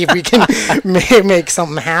see if we can make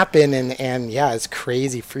something happen. And yeah, it's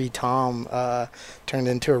crazy. Free Tom turned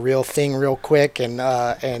into a real thing real quick,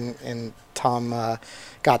 and Tom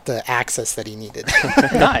got the access that he needed.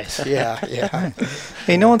 Nice. Yeah.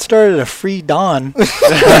 Hey, no one started a free Don. Put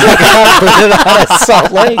it out of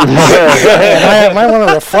Salt Lake. I might want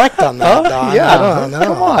to reflect on that, Don. Yeah. I don't know.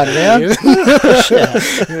 Come on, man. Shit.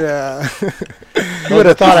 Yeah. You would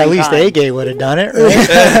have thought at least A-Gay would have done it,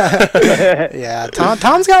 right? Yeah.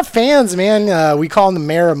 Tom's got fans, man. We call him the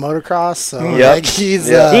mayor of motocross. So like, he is.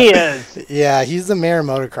 Yeah, he's the mayor of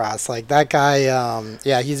motocross. Like, that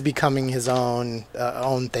guy. He's becoming his own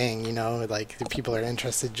thing. Like, people are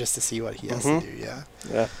interested just to see what he has to do.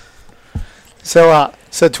 Yeah. So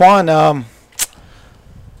Twan,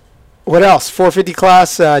 what else? 450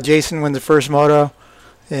 class. Jason wins the first moto,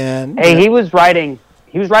 and he was riding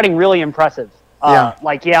really impressive. Yeah.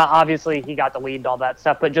 Obviously he got the lead and all that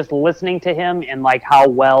stuff, but just listening to him and like how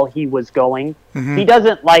well he was going, he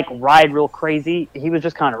doesn't like ride real crazy. He was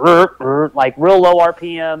just kind of like real low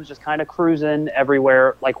RPMs, just kind of cruising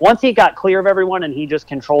everywhere. Like, once he got clear of everyone and he just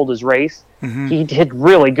controlled his race, he did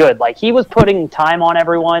really good. Like, he was putting time on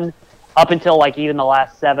everyone up until like even the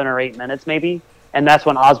last 7 or 8 minutes maybe, and that's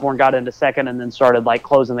when Osborne got into second and then started like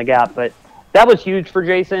closing the gap. But that was huge for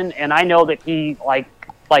Jason, and I know that he like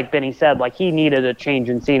Benny said, like, he needed a change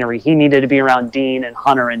in scenery. He needed to be around Dean and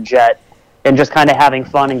Hunter and Jet and just kind of having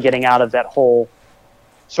fun and getting out of that whole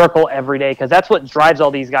circle every day, because that's what drives all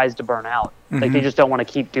these guys to burn out. Like, they just don't want to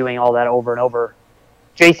keep doing all that over and over.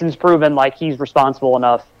 Jason's proven like he's responsible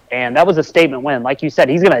enough, and that was a statement win. Like you said,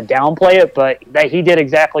 he's going to downplay it, but that he did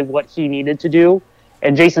exactly what he needed to do,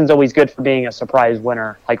 and Jason's always good for being a surprise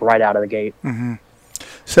winner, like right out of the gate.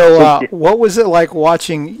 So what was it like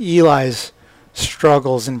watching Eli's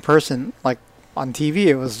struggles in person? Like, on TV,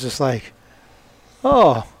 it was just like,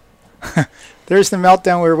 oh, there's the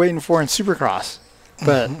meltdown we were waiting for in Supercross.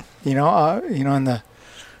 But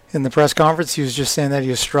in the press conference, he was just saying that he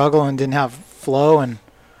was struggling and didn't have flow, and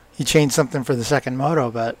he changed something for the second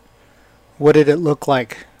moto. But what did it look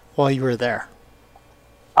like while you were there?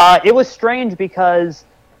 It was strange because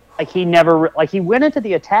like he went into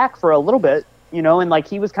the attack for a little bit, and like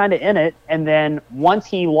he was kind of in it, and then once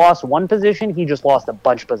he lost one position, he just lost a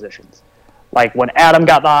bunch of positions. Like when Adam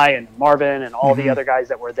got by and Marvin and all the other guys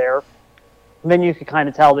that were there, then you could kind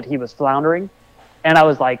of tell that he was floundering. And I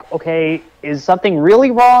was like, okay, is something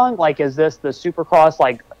really wrong? Like, is this the Supercross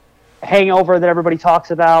like hangover that everybody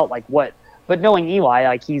talks about? Like, what? But knowing Eli,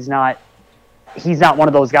 like, he's not one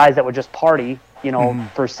of those guys that would just party,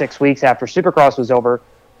 for 6 weeks after Supercross was over.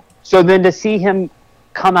 So then to see him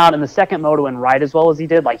come out in the second moto and ride as well as he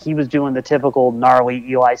did, like, he was doing the typical gnarly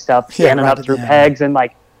Eli stuff, standing up through pegs and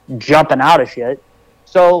like jumping out of shit.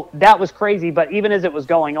 So that was crazy. But even as it was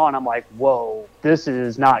going on, I'm like, whoa, this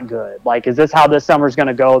is not good. Like, is this how this summer's going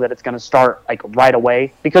to go, that it's going to start like right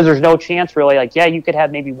away? Because there's no chance really. Like, yeah, you could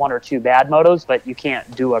have maybe 1 or 2 bad motos, but you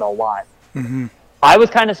can't do it a lot. I was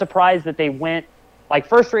kind of surprised that they went like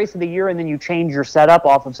first race of the year and then you change your setup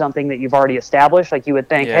off of something that you've already established. Like, you would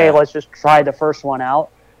think, hey, let's just try the first one out.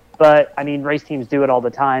 But I mean, race teams do it all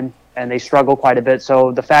the time, and they struggle quite a bit.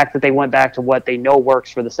 So the fact that they went back to what they know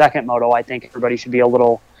works for the second moto, I think everybody should be a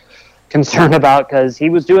little concerned about, because he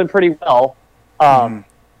was doing pretty well.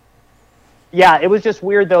 Yeah, it was just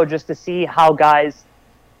weird though, just to see how guys,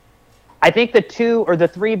 I think the 2 or the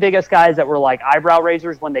 3 biggest guys that were like eyebrow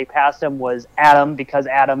raisers when they passed him was Adam, because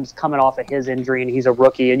Adam's coming off of his injury and he's a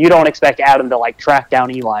rookie, and you don't expect Adam to like track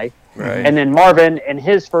down Eli. Right. And then Marvin in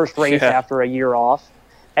his first race after a year off.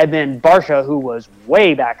 And then Barsha, who was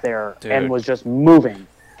way back there and was just moving.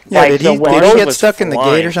 Yeah, did he get stuck in the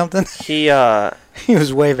gate or something? He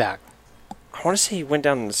was way back. I want to say he went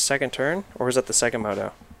down the second turn, or was that the second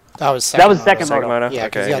moto? That was second moto. Yeah,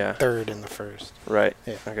 because okay, he got third in the first. Right.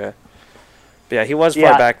 Yeah. Okay. But yeah, he was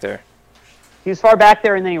far back there. He was far back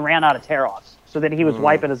there, and then he ran out of tear-offs. So then he was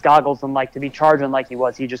wiping his goggles, and like to be charging like he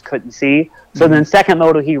was, he just couldn't see. So then second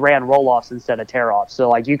moto, he ran roll-offs instead of tear-offs. So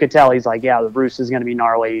like you could tell he's like, yeah, the roost is going to be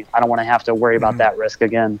gnarly. I don't want to have to worry about that risk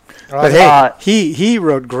again. But hey, he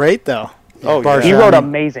rode great though. Oh, Barsha, he rode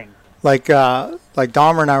amazing. Like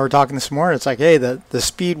Dahmer and I were talking this morning. It's like, hey, the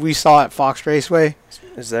speed we saw at Fox Raceway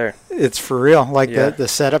is there. It's for real. Like Yeah. the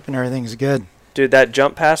setup and everything is good. Dude, that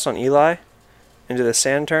jump pass on Eli into the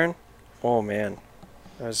sand turn, oh man,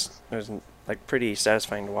 it was like pretty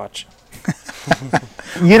satisfying to watch.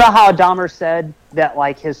 You know how Dahmer said that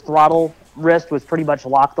like his throttle wrist was pretty much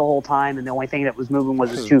locked the whole time, and the only thing that was moving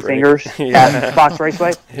was his two fingers at Fox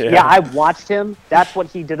Raceway. Yeah, I watched him. That's what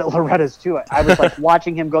he did at Loretta's too. I was like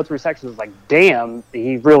watching him go through sections. I was like, damn,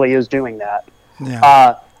 he really is doing that.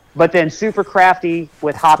 Yeah. But then super crafty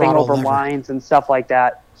with hopping Throttle over lever. lines and stuff like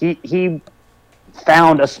that. He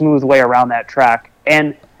found a smooth way around that track.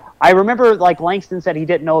 And I remember like Langston said he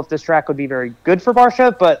didn't know if this track would be very good for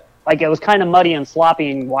Barsha, but like it was kind of muddy and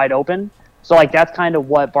sloppy and wide open. So like that's kind of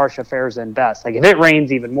what Barsha fares in best. Like if it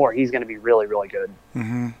rains even more, he's going to be really, really good.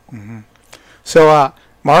 So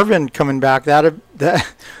Marvin coming back, that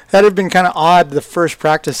had been kind of odd the first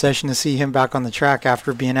practice session to see him back on the track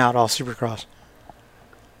after being out all Supercross.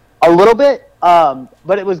 A little bit,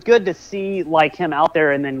 but it was good to see like him out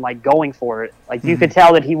there and then like going for it. Like you could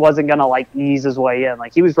tell that he wasn't gonna like ease his way in.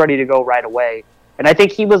 Like he was ready to go right away. And I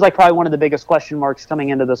think he was like probably one of the biggest question marks coming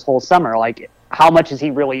into this whole summer. Like how much is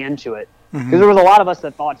he really into it? Because there was a lot of us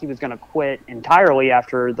that thought he was gonna quit entirely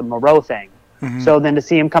after the Moreau thing. So then to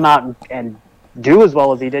see him come out and do as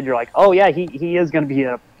well as he did, you're like, oh yeah, he is gonna be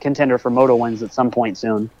a contender for Moto wins at some point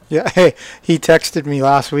soon. Yeah, hey, he texted me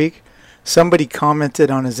last week. Somebody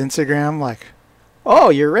commented on his Instagram like,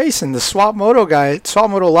 "Oh, you're racing." The Swap Moto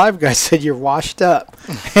Live guy said you're washed up,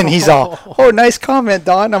 and he's all, "Oh, nice comment,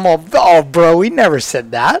 Don." I'm all, "Oh, bro, we never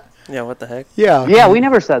said that." Yeah, what the heck? Yeah, we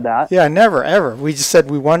never said that. Yeah, never ever. We just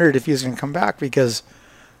said we wondered if he was going to come back because,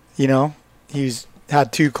 he's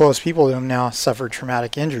had two close people to him now suffer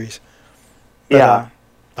traumatic injuries. But,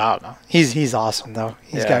 I don't know. He's awesome though.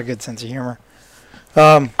 He's got a good sense of humor.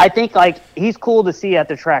 I think like he's cool to see at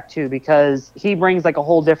the track too because he brings like a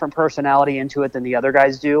whole different personality into it than the other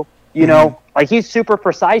guys do. You know, like he's super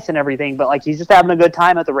precise and everything, but like he's just having a good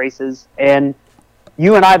time at the races. And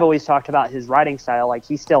you and I've always talked about his riding style. Like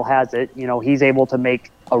he still has it. You know, he's able to make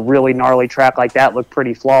a really gnarly track like that look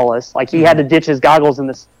pretty flawless. Like he had to ditch his goggles in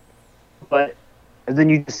this, but then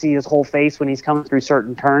you just see his whole face when he's coming through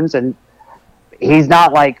certain turns, and he's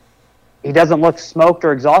not like. He doesn't look smoked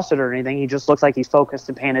or exhausted or anything. He just looks like he's focused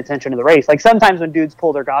and paying attention to the race. Like sometimes when dudes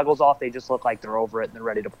pull their goggles off, they just look like they're over it and they're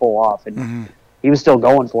ready to pull off. And he was still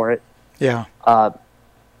going for it. Yeah.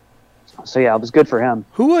 So yeah, it was good for him.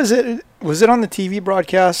 Who was it? Was it on the TV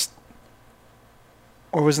broadcast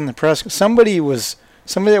or was it in the press? Somebody that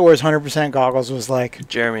wears 100% goggles was like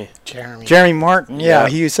Jeremy Martin. Yeah.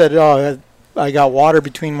 He said, "Oh, I got water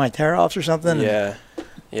between my tear-offs or something." Yeah.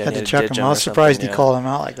 Had to check him. I was surprised he called him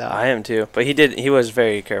out like that. I am too, but he was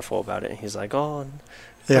very careful about it. He's like, "Oh,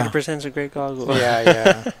 100% is a great goggle."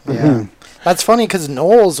 Yeah. That's funny because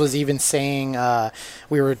Knowles was even saying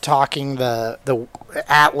we were talking the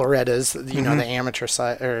at Loretta's, the amateur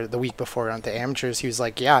side, or the week before on the amateurs. He was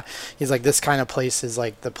like, this kind of place is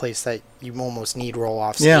like the place that you almost need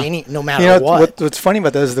roll-offs. Yeah. No matter what. What's funny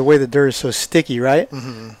about that is the way the dirt is so sticky, right?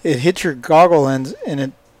 It hits your goggle ends and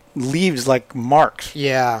it leaves like marks.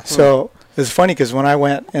 Yeah. So it's funny because when I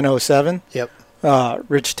went in 2007,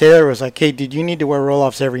 Rich Taylor was like, "Hey, did you need to wear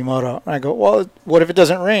roll-offs every moto?" And I go, "Well, what if it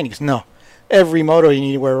doesn't rain?" He goes, "No, every moto you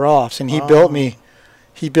need to wear roll-offs." And he built me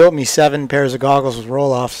 7 pairs of goggles with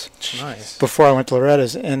roll-offs. Nice. Before I went to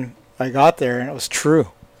Loretta's, and I got there and it was true.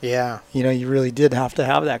 Yeah. You really did have to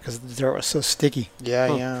have that because the dirt was so sticky.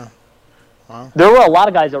 Yeah. Wow. There were a lot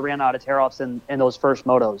of guys that ran out of tear-offs in those first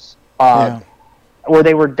motos. Where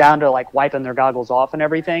they were down to like wiping their goggles off and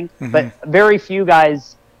everything. But very few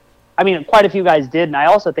guys, quite a few guys did. And I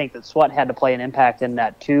also think that sweat had to play an impact in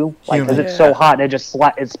that too. Like, because it's so hot and it just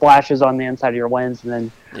it splashes on the inside of your lens and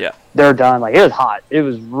then they're done. Like, it was hot. It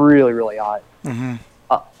was really, really hot.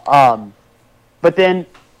 But then,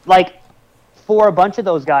 like, for a bunch of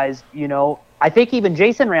those guys, I think even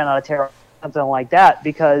Jason ran out of tear, something like that,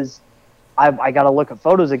 because I got to look at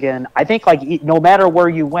photos again. I think like no matter where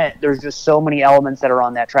you went, there's just so many elements that are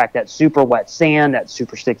on that track. That super wet sand, that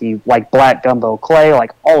super sticky like black gumbo clay,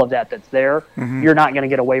 like all of that's there. You're not going to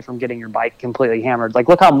get away from getting your bike completely hammered. Like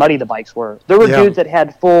look how muddy the bikes were. There were dudes that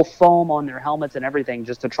had full foam on their helmets and everything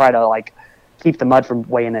just to try to like keep the mud from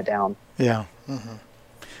weighing it down. Yeah.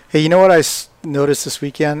 Hey, you know what I noticed this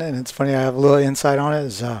weekend, and it's funny, I have a little insight on it,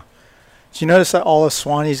 is did you notice that all of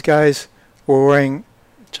Swanee's guys were wearing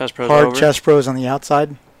hard chest pros on the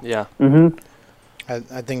outside? Yeah. I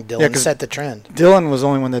think Dylan set the trend. Dylan was the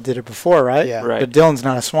only one that did it before, right? Yeah. Right. But Dylan's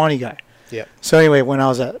not a Swanee guy. Yep. So anyway, when I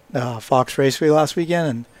was at Fox Raceway last weekend,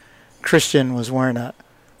 and Christian was wearing a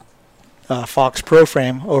Fox Pro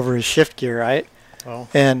frame over his shift gear, right? Oh.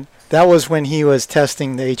 And that was when he was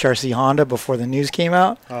testing the HRC Honda before the news came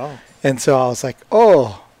out. Oh. And so I was like,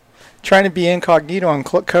 oh, trying to be incognito and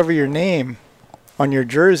cover your name on your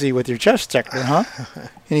jersey with your chest protector, huh?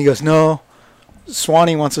 And he goes, no,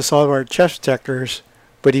 Swanee wants us all to wear chest protectors,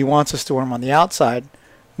 but he wants us to wear them on the outside,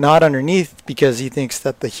 not underneath, because he thinks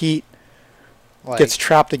that the heat gets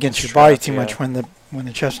trapped against your body too much when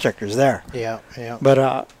the chest protector's there. Yeah, yeah.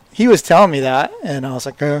 But he was telling me that, and I was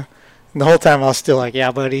like, and the whole time I was still like,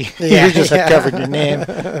 yeah, buddy, you just have covered your name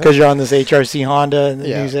because you're on this HRC Honda and the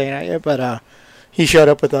news ain't. But he showed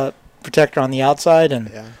up with a protector on the outside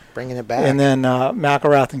and bringing it back. And then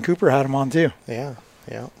McElrath and Cooper had him on too. Yeah,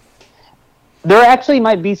 yeah. There actually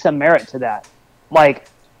might be some merit to that. Like,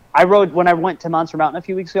 when I went to Monster Mountain a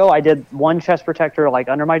few weeks ago, I did one chest protector like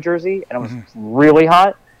under my jersey, and it was really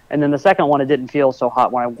hot. And then the second one, it didn't feel so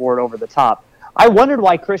hot when I wore it over the top. I wondered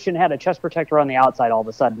why Christian had a chest protector on the outside all of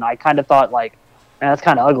a sudden. I kind of thought, like, man, that's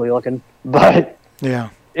kind of ugly looking. But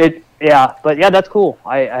that's cool.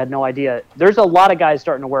 I had no idea. There's a lot of guys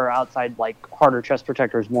starting to wear outside, like, harder chest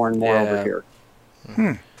protectors more and more over here.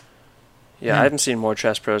 Yeah, I haven't seen more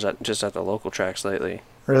chest pros just at the local tracks lately.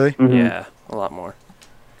 Really? Mm-hmm. Yeah, a lot more.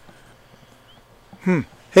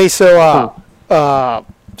 Hey, so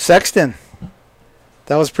Sexton,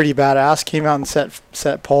 that was pretty badass. Came out and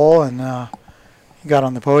set pole and he got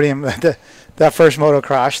on the podium. That first moto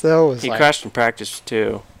crash though was he crashed in practice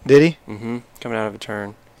too. Did he? Mm-hmm. Coming out of a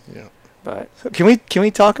turn. Yeah. But so can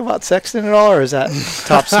we talk about Sexton at all, or is that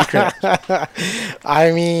top secret?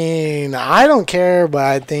 I mean, I don't care, but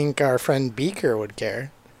I think our friend Beaker would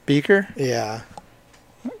care. Beaker? Yeah.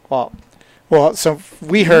 Well, so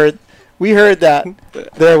we heard that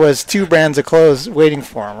there was 2 brands of clothes waiting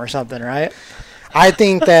for him or something, right? I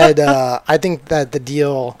think that the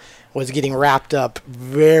deal was getting wrapped up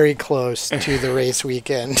very close to the race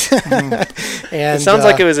weekend. And it sounds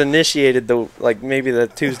like it was initiated maybe the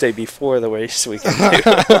Tuesday before the race weekend.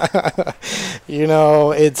 You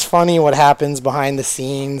know, it's funny what happens behind the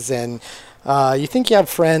scenes, and you think you have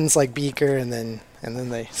friends like Beaker, and then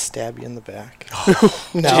they stab you in the back.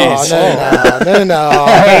 No.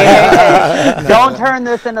 Don't turn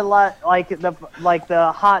this into like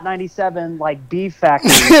the Hot 97 like beef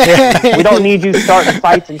factory. We don't need you starting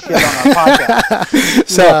fights and shit on our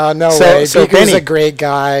podcast. No way. Beaker's a great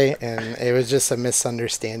guy, and it was just a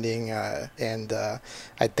misunderstanding. And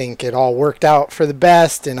I think it all worked out for the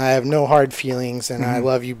best, and I have no hard feelings. And I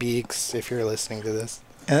love you, Beaks, if you're listening to this.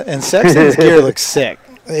 And Sexton's gear looks sick.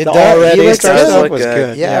 It does. He looks good. Was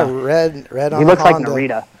good. Yeah, red on He looks like Honda.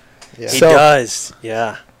 Narita. Yeah. He does.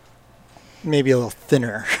 Yeah. Maybe a little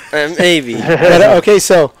thinner. Maybe. But, okay,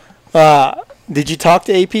 so did you talk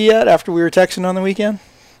to AP yet after we were texting on the weekend?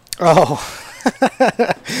 Oh.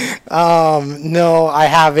 No, I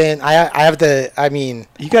haven't. I have to. I mean,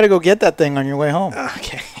 you got to go get that thing on your way home.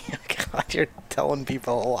 Okay. God, you're telling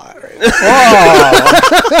people a lot right now.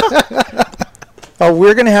 Oh,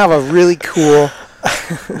 we're gonna have a really cool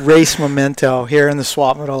race memento here in the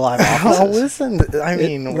Swap Moto Live offices. Oh, listen, I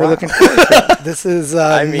mean, we're looking forward to it. This is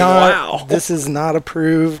wow. This is not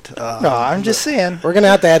approved. No, I'm just saying. We're gonna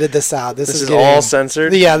have to edit this out. This is all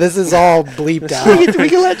censored. Yeah, this is all bleeped out. We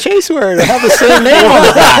can let Chase wear it. It'll have the same name on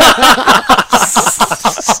the back.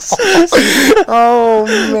 Oh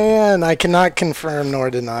man, I cannot confirm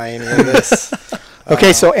nor deny any of this.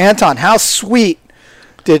 Okay, so Anton, how sweet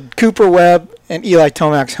did Cooper Webb and Eli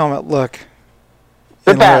Tomac's helmet look?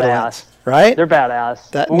 They're badass, right? They're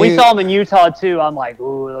badass. When we saw them in Utah too, I'm like,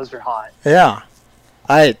 ooh, those are hot. Yeah,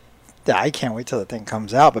 I can't wait till the thing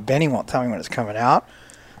comes out. But Benny won't tell me when it's coming out.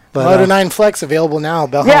 But Moto 9 Flex available now.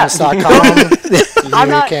 Bellhelmets.com.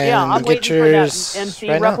 I'm waiting for that MC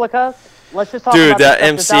replica. Let's just talk about that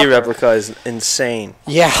MC replica is insane.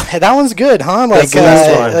 Yeah, that one's good, huh? Like,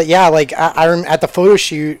 yeah, like I at the photo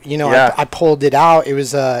shoot, you know, I pulled it out. It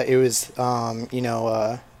was you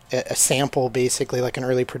know, a sample, basically, like an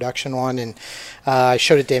early production one, and I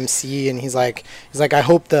showed it to MC, and he's like, I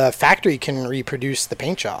hope the factory can reproduce the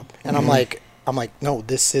paint job, and I'm like, no,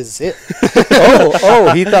 this is it.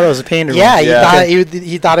 oh, he thought it was a paint. Yeah,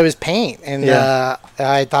 he thought it was paint, and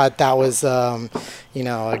I thought that was you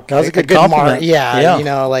know, that was a good compliment. Yeah, you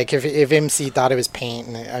know, like if MC thought it was paint,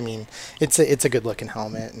 and I mean, it's a good looking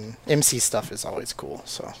helmet, and MC stuff is always cool.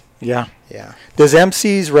 So yeah. Does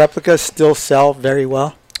MC's replica still sell very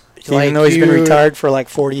well? Even though he's been retired for like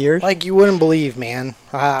 40 years? Like, you wouldn't believe, man.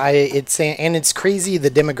 It's crazy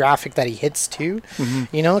the demographic that he hits, too.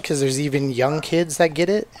 Mm-hmm. You know, because there's even young kids that get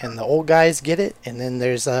it, and the old guys get it. And then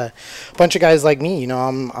there's a bunch of guys like me. You know,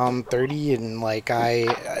 I'm 30, and, like,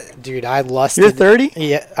 dude, I lusted. You're 30?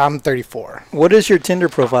 Yeah, I'm 34. What does your Tinder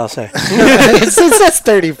profile say? It says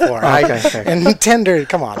 34. Okay. And Tinder,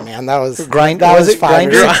 come on, man. That was Grind. That Was was it 5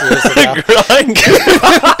 or Grindr? 6 years ago. Grind.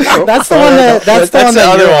 That's the one that. That's the one the that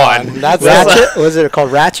other you're one. on. That's Ratchet? Was it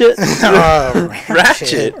called Ratchet?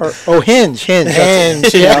 Ratchet. Hinge.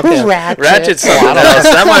 Hinge. Yeah, okay. Who's Ratchet? Ratchet's something else.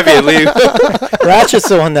 That might be illegal. Ratchet's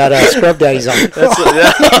the one that Scrub Daddy's on.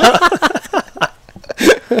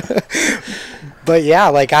 But yeah,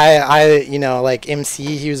 like I you know, like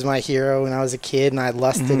MC, he was my hero when I was a kid, and I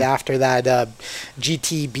lusted after that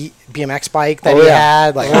GT BMX bike that he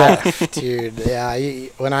had. Like, dude, yeah.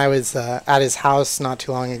 When I was at his house not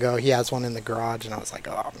too long ago, he has one in the garage, and I was like,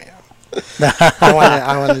 oh man,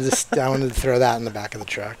 I wanted to throw that in the back of the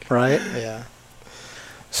truck. Right. Yeah.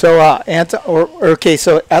 So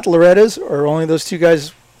so at Loretta's, or only those two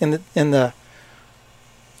guys in the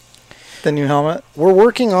new helmet? We're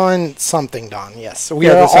working on something, Don. Yes, so we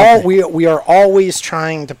are always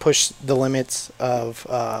trying to push the limits of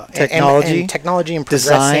technology, and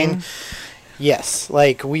design. progressing. Yes,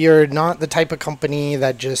 like, we are not the type of company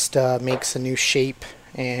that just makes a new shape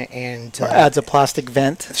and adds a plastic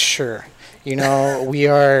vent. Sure, you know, we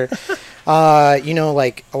are. You know,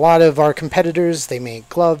 like, a lot of our competitors, they make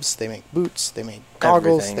gloves, they make boots, they make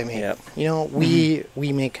goggles, Everything, they make, yep. you know, we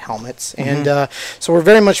make helmets. And so we're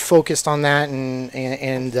very much focused on that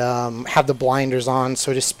and have the blinders on,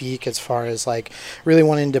 so to speak, as far as, like, really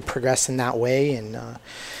wanting to progress in that way. And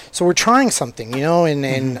so we're trying something, you know,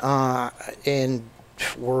 and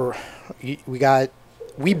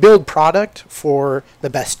we build product for the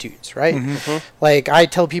best dudes, right? Like, I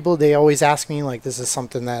tell people, they always ask me, like, this is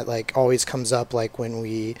something that, like, always comes up, like, when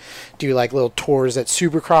we do, like, little tours at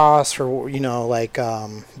Supercross for, you know, like,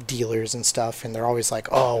 dealers and stuff, and they're always like,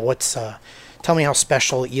 oh, tell me how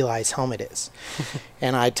special Eli's helmet is.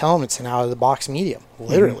 And I tell them it's an out-of-the-box medium,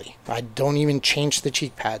 literally. I don't even change the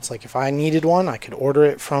cheek pads. Like, if I needed one, I could order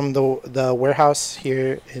it from the warehouse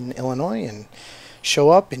here in Illinois and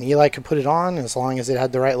show up, and Eli could put it on as long as it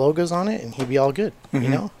had the right logos on it, and he'd be all good, you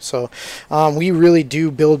know? So we really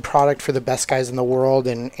do build product for the best guys in the world,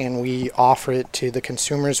 and we offer it to the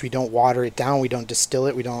consumers. We don't water it down. We don't distill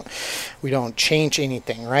it. We don't change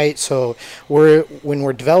anything, right? So when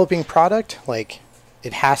we're developing product, like,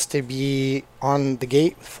 it has to be on the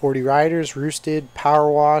gate with 40 riders, roosted, power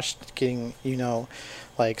washed, getting, you know,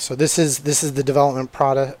 like, so this is the development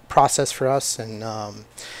process for us, and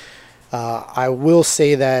I will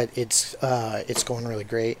say that it's going really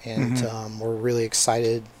great, and we're really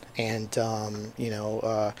excited, and you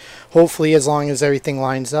know, hopefully, as long as everything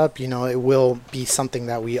lines up, you know, it will be something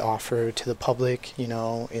that we offer to the public, you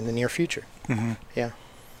know, in the near future. Yeah.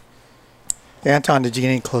 Anton, did you get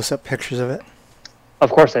any close-up pictures of it?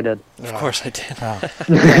 Of course I did. Of course I did.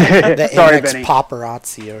 The Sorry, MX Benny.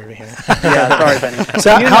 paparazzi over here. Yeah, sorry, Benny.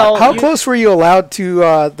 So how close were you allowed to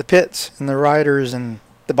the pits and the riders and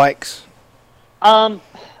the bikes?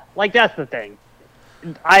 Like, that's the thing.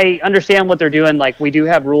 I understand what they're doing. Like, we do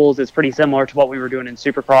have rules. It's pretty similar to what we were doing in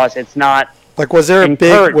Supercross. It's not like, was there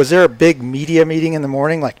a big media meeting in the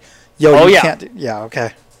morning? Like, yo, you can't. Yeah.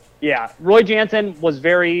 Okay. Yeah. Roy Jansen was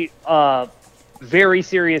very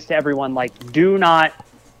serious to everyone. Like, do not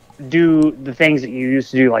do the things that you used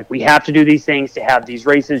to do. Like, we have to do these things to have these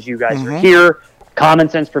races. You guys are here. Common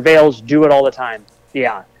sense prevails. Do it all the time.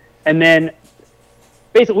 Yeah. And then,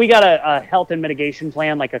 basically, we got a health and mitigation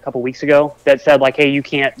plan like a couple weeks ago that said, like, hey, you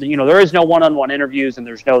can't, you know, there is no one-on-one interviews, and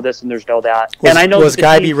there's no this and there's no that. And I know was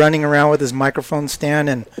Guy running around with his microphone stand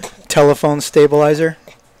and telephone stabilizer,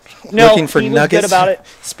 looking for nuggets? Good about it.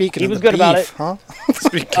 Speaking, he of was the good about beef,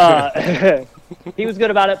 it. huh? He was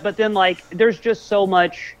good about it, but then, like, there's just so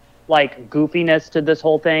much, like, goofiness to this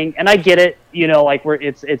whole thing, and I get it, you know, like,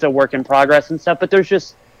 it's a work in progress and stuff, but there's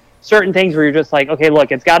just certain things where you're just like, okay,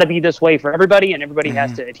 look, it's got to be this way for everybody, and everybody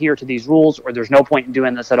has to adhere to these rules, or there's no point in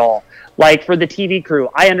doing this at all. Like, for the TV crew,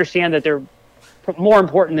 I understand that they're more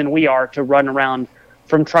important than we are to run around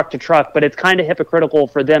from truck to truck, but it's kind of hypocritical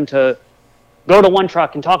for them to go to one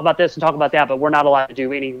truck and talk about this and talk about that, but we're not allowed to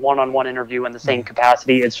do any one-on-one interview in the same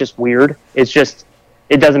capacity. It's just weird. It's just,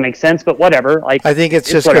 it doesn't make sense, but whatever. Like, I think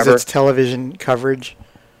it's just because it's television coverage.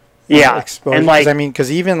 Yeah, exposure. and like, I mean, because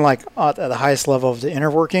even like at the highest level of the inner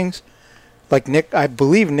workings, like I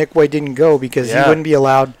believe Nick Way didn't go because he wouldn't be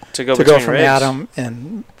allowed to go from Adam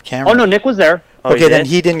and Cameron. Oh no, Nick was there. Okay, then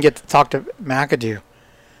he didn't get to talk to McAdoo.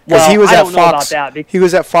 Because he was I at don't know about Fox. that. He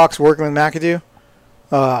was at Fox working with McAdoo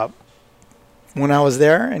when I was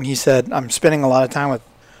there, and he said, I'm spending a lot of time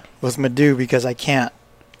with Madhu because I can't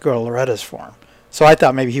go to Loretta's for him. So I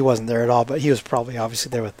thought maybe he wasn't there at all, but he was probably obviously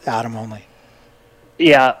there with Adam only.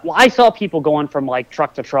 Yeah, well, I saw people going from like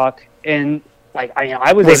truck to truck, and like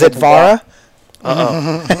I was. Was able it to Vara?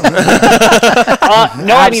 no,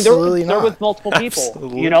 I mean there was multiple people,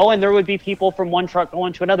 Absolutely. you know, and there would be people from one truck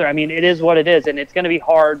going to another. I mean, it is what it is, and it's going to be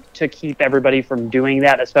hard to keep everybody from doing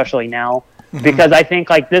that, especially now, because I think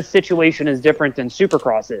like this situation is different than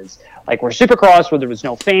Supercross is. Like where Supercross, where there was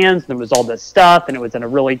no fans, there was all this stuff, and it was in a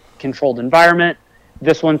really controlled environment.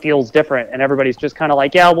 This one feels different, and everybody's just kind of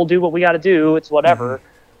like, yeah, we'll do what we got to do. It's whatever,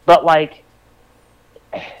 but like.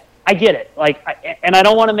 I get it. Like, and I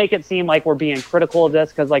don't want to make it seem like we're being critical of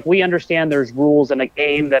this because, like, we understand there's rules in a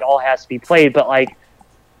game that all has to be played. But, like,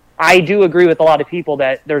 I do agree with a lot of people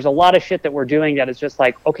that there's a lot of shit that we're doing that is just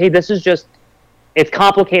like, okay, this is just, it's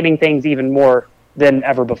complicating things even more than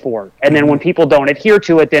ever before. And then when people don't adhere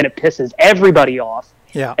to it, then it pisses everybody off.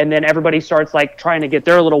 Yeah. And then everybody starts, like, trying to get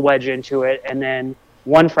their little wedge into it. And then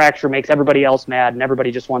one fracture makes everybody else mad, and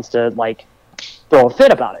everybody just wants to, like, throw a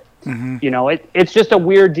fit about it. You know, it's just a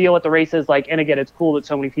weird deal at the races. Like, and again, it's cool that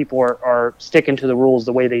so many people are sticking to the rules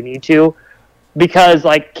the way they need to, because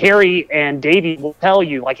like Kerry and Davey will tell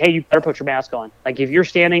you, like, hey, you better put your mask on. Like, if you're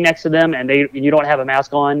standing next to them and you don't have a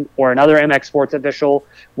mask on, or another MX Sports official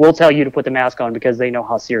will tell you to put the mask on because they know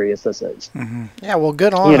how serious this is. Yeah, well,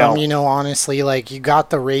 good on them. You know, honestly, like you got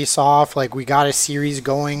the race off. Like we got a series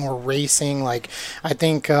going. We're racing. Like I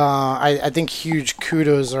think I think huge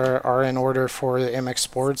kudos are in order for the MX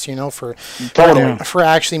Sports. You know, for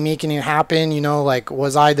actually making it happen. You know, like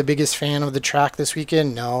was I the biggest fan of the track this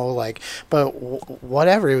weekend? No, like, but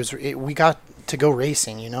whatever. We got to go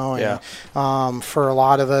racing, you know, and for a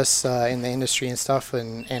lot of us in the industry and stuff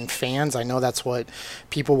and fans, I know that's what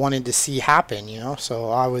people wanted to see happen, you know.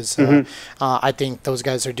 So I was, I think those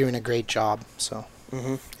guys are doing a great job. So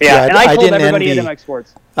yeah, and I told everybody at MX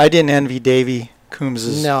Sports, I didn't envy Davey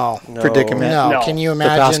Coombs' predicament. No, can you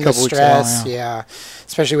imagine the stress? Yeah,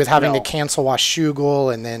 especially with having to cancel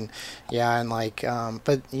Washougal and then, and like,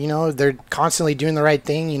 but you know they're constantly doing the right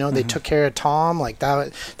thing. You know they took care of Tom, like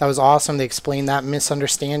that was awesome. They explained that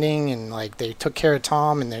misunderstanding and like they took care of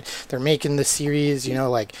Tom and they're making the series. You know,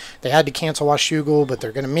 like they had to cancel Washougal, but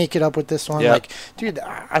they're gonna make it up with this one. Like, dude,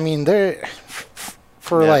 I mean they're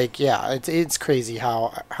like it's crazy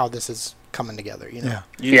how this is coming together, you know.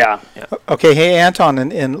 Okay, hey Anton,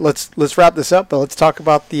 and let's wrap this up, but let's talk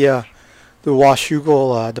about the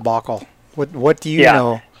Washougal debacle. What do you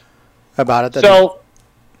know about it? So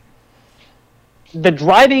the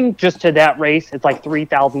driving just to that race, it's like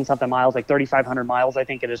 3,000 something miles, like 3,500 miles, I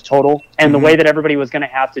think it is total. And the way that everybody was going to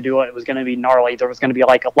have to do it, it was going to be gnarly. There was going to be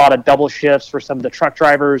like a lot of double shifts for some of the truck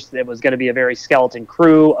drivers. It was going to be a very skeleton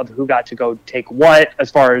crew of who got to go take what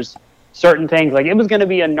as far as certain things. Like it was going to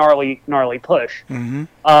be a gnarly push.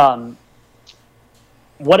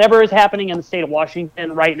 Whatever is happening in the state of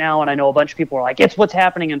Washington right now, and I know a bunch of people are like, it's what's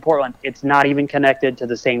happening in Portland. It's not even connected to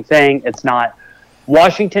the same thing. It's not.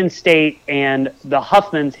 Washington State and the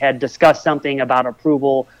Huffmans had discussed something about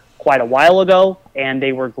approval quite a while ago, and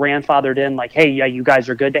they were grandfathered in like, hey, yeah, you guys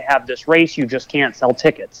are good to have this race. You just can't sell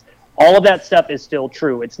tickets. All of that stuff is still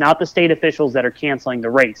true. It's not the state officials that are canceling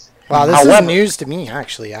the race. Wow, this is news to me,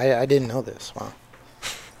 actually. I didn't know this. Wow.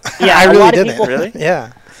 Yeah, I really didn't. Really?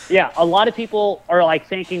 Yeah. Yeah, a lot of people are like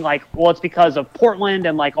thinking like, well, it's because of Portland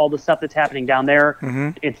and like all the stuff that's happening down there.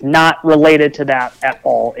 It's not related to that at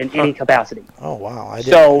all in any capacity. Oh, wow. I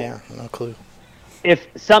didn't. No clue. If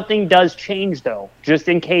something does change, though, just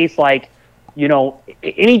in case, like, you know,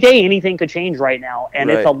 any day anything could change right now, and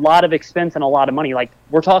it's a lot of expense and a lot of money. Like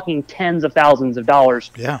we're talking tens of thousands of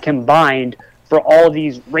dollars combined for all of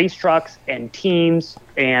these race trucks and teams,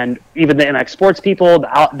 and even the MX Sports people,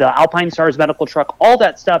 the Alpine Stars medical truck, all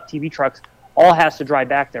that stuff, TV trucks, all has to drive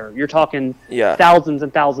back there. You're talking thousands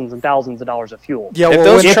and thousands and thousands of dollars of fuel.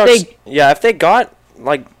 Yeah, if they got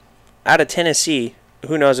like out of Tennessee,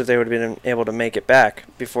 who knows if they would have been able to make it back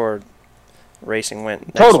before racing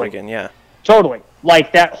went next weekend. Yeah. Totally.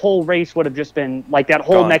 Like that whole race would have just been like that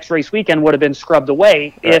whole next race weekend would have been scrubbed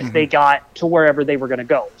away if they got to wherever they were going to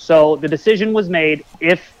go. So the decision was made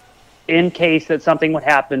if in case that something would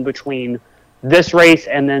happen between this race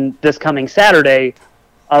and then this coming Saturday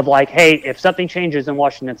of like, hey, if something changes in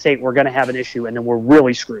Washington State, we're going to have an issue and then we're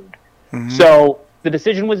really screwed. So the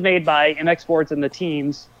decision was made by MX Sports and the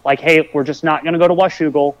teams like, hey, we're just not going to go to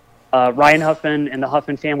Washougal. Ryan Huffman and the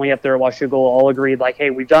Huffman family up there at Washougal all agreed, like, hey,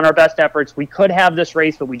 we've done our best efforts. We could have this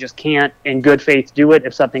race, but we just can't, in good faith, do it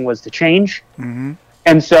if something was to change.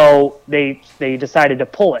 And so they decided to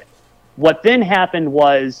pull it. What then happened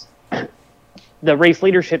was the race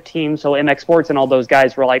leadership team, so MX Sports and all those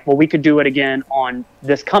guys were like, well, we could do it again on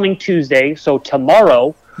this coming Tuesday, so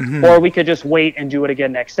tomorrow, or we could just wait and do it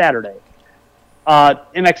again next Saturday.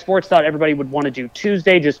 MX Sports thought everybody would want to do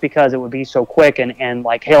Tuesday just because it would be so quick and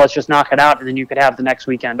like, hey, let's just knock it out, and then you could have the next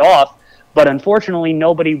weekend off. But unfortunately,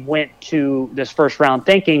 nobody went to this first round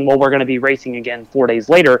thinking, well, we're going to be racing again 4 days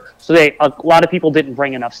later. So a lot of people didn't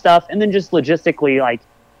bring enough stuff. And then just logistically, like,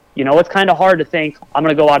 you know, it's kind of hard to think, I'm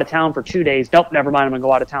going to go out of town for 2 days. Nope, never mind, I'm going to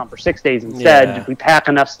go out of town for 6 days instead. Yeah. Did we pack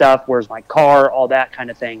enough stuff? Where's my car? All that kind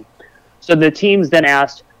of thing. So the teams then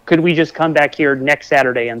asked, could we just come back here next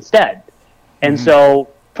Saturday instead? And so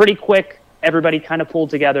pretty quick, everybody kind of pulled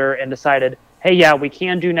together and decided, hey, yeah, we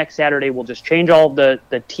can do next Saturday. We'll just change all the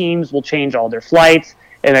teams. We'll change all their flights.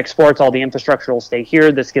 MX Sports, all the infrastructure will stay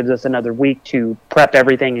here. This gives us another week to prep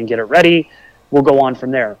everything and get it ready. We'll go on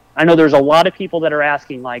from there. I know there's a lot of people that are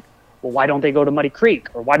asking, like, well, why don't they go to Muddy Creek?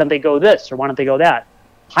 Or why don't they go this? Or why don't they go that?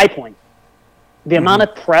 High Point. The amount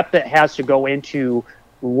of prep that has to go into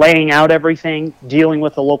laying out everything, dealing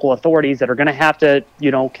with the local authorities that are going to have to,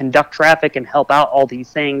 you know, conduct traffic and help out all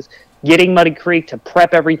these things, getting Muddy Creek to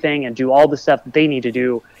prep everything and do all the stuff that they need to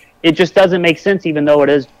do, it just doesn't make sense, even though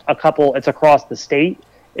it's across the state.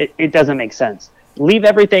 It doesn't make sense. Leave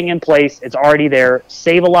everything in place. It's already there.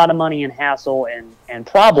 Save a lot of money and hassle and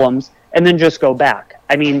problems, and then just go back.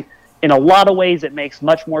 I mean, in a lot of ways, it makes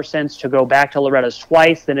much more sense to go back to Loretta's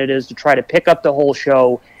twice than it is to try to pick up the whole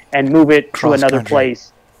show and move it to another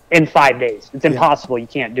place in 5 days. It's impossible. You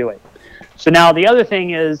can't do it. So now the other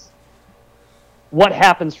thing is, what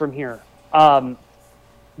happens from here?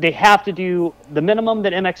 They have to do the minimum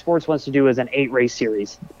that MX Sports wants to do is an 8-race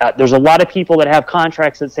series. There's a lot of people that have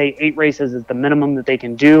contracts that say 8 races is the minimum that they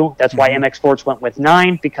can do. That's why MX Sports went with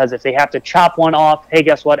 9, because if they have to chop one off, hey,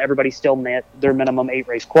 guess what? Everybody still met their minimum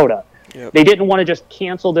 8-race quota. Yep. They didn't want to just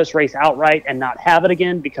cancel this race outright and not have it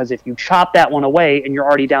again, because if you chop that one away and you're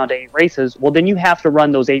already down to 8 races, well, then you have to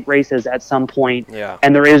run those 8 races at some point,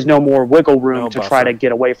 and there is no more wiggle room to try to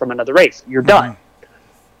get away from another race. You're done.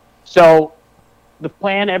 So the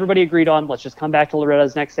plan everybody agreed on, let's just come back to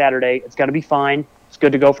Loretta's next Saturday. It's going to be fine. It's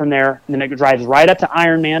good to go from there. And then it drives right up to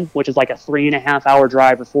Ironman, which is like a 3.5-hour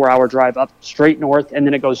drive or 4-hour drive up straight north, and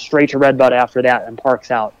then it goes straight to Redbud after that and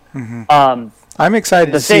parks out. I'm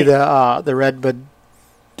excited to see the Redbud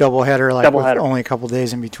doubleheader, with only a couple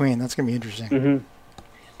days in between. That's going to be interesting.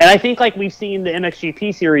 And I think, like we've seen the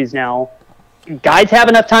MXGP series now, guys have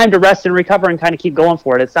enough time to rest and recover and kind of keep going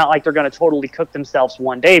for it. It's not like they're going to totally cook themselves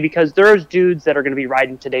one day, because there's dudes that are going to be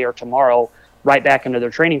riding today or tomorrow right back into their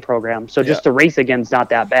training program. So just to race again is not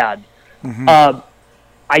that bad.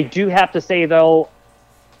 I do have to say, though,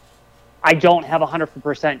 I don't have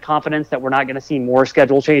 100% confidence that we're not going to see more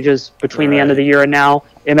schedule changes between the end of the year and now.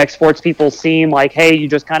 MX Sports people seem like, hey, you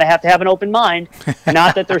just kind of have to have an open mind.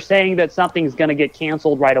 Not that they're saying that something's going to get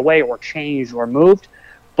canceled right away or changed or moved,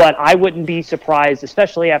 but I wouldn't be surprised,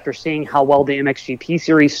 especially after seeing how well the MXGP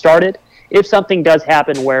series started, if something does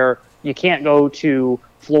happen where you can't go to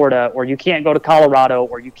Florida, or you can't go to Colorado,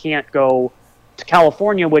 or you can't go to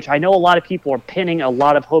California, which I know a lot of people are pinning a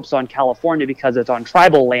lot of hopes on California because it's on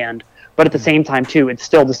tribal land. But at the same time, too, it's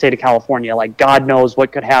still the state of California. Like, God knows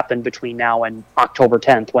what could happen between now and October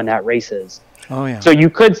 10th when that race is. So you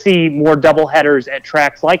could see more doubleheaders at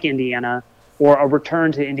tracks like Indiana, or a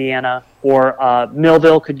return to Indiana, or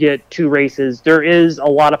Millville could get 2 races. There is a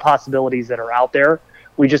lot of possibilities that are out there.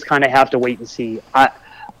 We just kind of have to wait and see.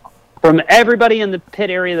 From everybody in the pit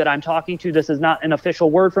area that I'm talking to, this is not an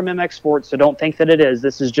official word from MX Sports, so don't think that it is.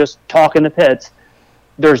 This is just talk in the pits.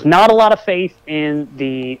 There's not a lot of faith in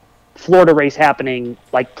the Florida race happening,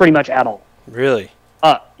 like, pretty much at all. Really?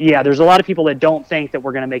 Yeah, there's a lot of people that don't think that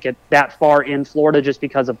we're going to make it that far in Florida just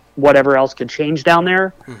because of whatever else could change down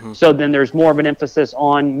there. So then there's more of an emphasis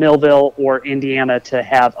on Millville or Indiana to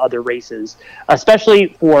have other races.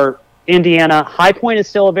 Especially for Indiana, High Point is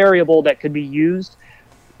still a variable that could be used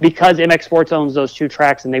because MX Sports owns those 2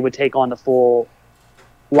 tracks, and they would take on the full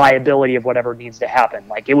liability of whatever needs to happen.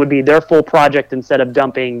 Like, it would be their full project instead of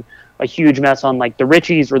dumping a huge mess on, like, the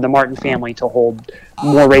Richies or the Martin family to hold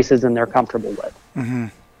more races than they're comfortable with.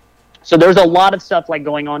 So there's a lot of stuff, like,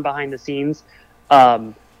 going on behind the scenes.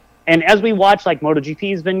 And as we watch, like,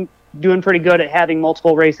 MotoGP's been doing pretty good at having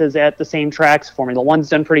multiple races at the same tracks. Formula One's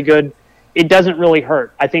done pretty good. It doesn't really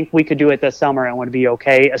hurt. I think we could do it this summer and it would be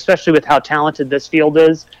okay, especially with how talented this field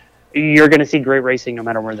is. You're going to see great racing no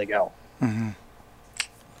matter where they go.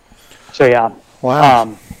 So, yeah.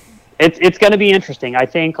 Wow. It's going to be interesting. I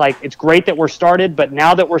think, like, it's great that we're started, but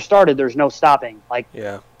now that we're started, there's no stopping. Like,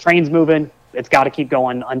 train's moving, it's got to keep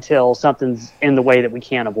going until something's in the way that we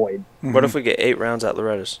can't avoid. What if we get 8 rounds at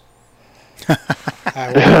Loretta's?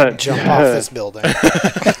 I will jump off this building.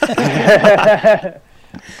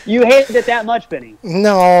 You hated it that much, Benny?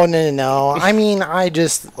 No. I mean, I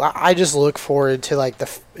just look forward to like the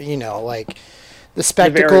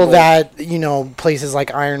spectacle that places like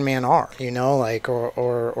Ironman are, like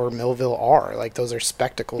or Millville are. Like those are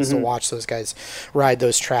spectacles to watch those guys ride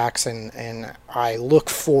those tracks, and I look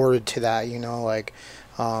forward to that.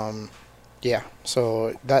 Yeah.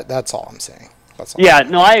 So that's all I'm saying. Yeah,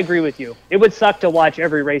 no, I agree with you. It would suck to watch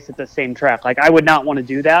every race at the same track. Like, I would not want to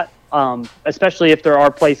do that, especially if there are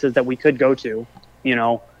places that we could go to,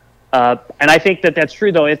 And I think that that's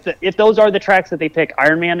true, though. If those are the tracks that they pick,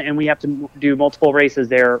 Ironman, and we have to do multiple races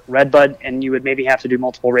there, Redbud, and you would maybe have to do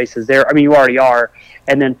multiple races there. I mean, you already are.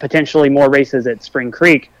 And then potentially more races at Spring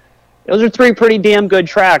Creek. Those are 3 pretty damn good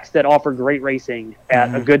tracks that offer great racing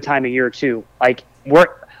at a good time of year, too. Like,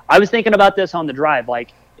 I was thinking about this on the drive,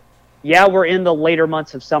 like, yeah, we're in the later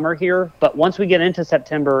months of summer here, but once we get into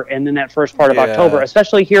September and then that first part of October,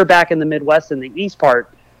 especially here back in the Midwest and the East part,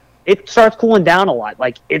 it starts cooling down a lot.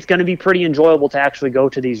 Like, it's going to be pretty enjoyable to actually go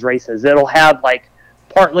to these races. It'll have, like,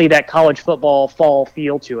 partly that college football fall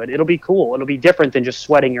feel to it. It'll be cool. It'll be different than just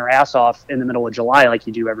sweating your ass off in the middle of July like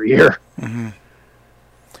you do every year. Mm-hmm.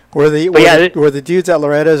 Were the dudes at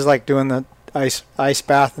Loretta's, like, doing the ice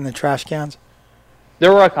bath in the trash cans?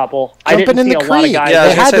 There were a couple. Jumping in the creek. Lot of guys. Yeah,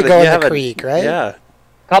 they had to go in the creek, right? Yeah.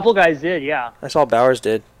 A couple guys did, yeah. I saw Bowers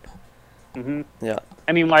did. Mm-hmm. Yeah.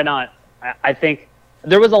 I mean, why not? I think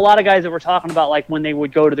there was a lot of guys that were talking about, like, when they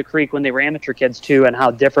would go to the creek when they were amateur kids, too, and how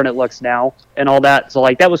different it looks now and all that. So,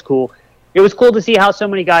 like, that was cool. It was cool to see how so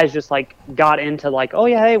many guys just, like, got into, like, oh,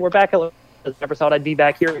 yeah, hey, we're back at never thought I'd be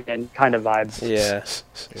back here again kind of vibes.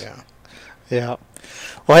 Yeah.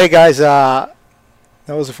 Well, hey, guys,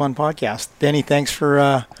 that was a fun podcast. Benny, thanks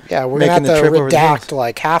for we're gonna have to redact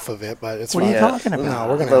like half of it, but it's what fine. are you talking about? No,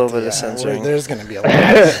 we're gonna a little bit of censoring. There's gonna be a lot.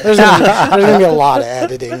 There's gonna be a lot of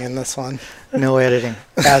editing in this one. No editing,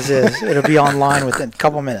 as is. It'll be online within a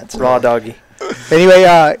couple minutes. Raw doggy. Anyway,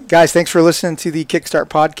 guys, thanks for listening to the Kickstart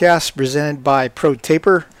podcast presented by Pro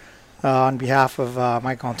Taper. On behalf of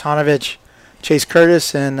Michael Antonovich, Chase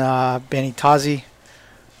Curtis, and Benny Tazi,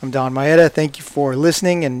 I'm Don Maeda. Thank you for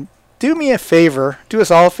listening, and do me a favor, do us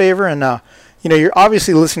all a favor, and you're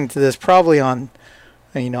obviously listening to this probably on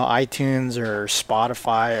iTunes or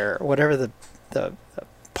Spotify or whatever the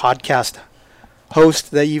podcast host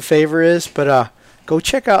that you favor is, but go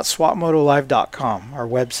check out swapmotolive.com, our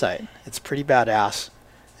website. It's pretty badass,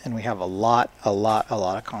 and we have a lot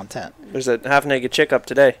of content. There's a half-naked chick up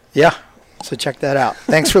today. Yeah, so check that out.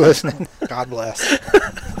 Thanks for listening. God bless.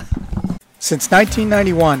 Since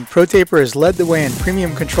 1991, ProTaper has led the way in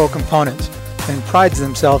premium control components and prides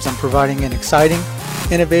themselves on providing an exciting,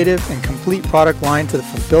 innovative, and complete product line to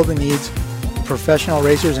fulfill the needs of professional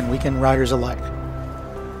racers and weekend riders alike.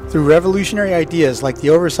 Through revolutionary ideas like the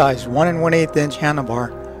oversized 1 1/8 inch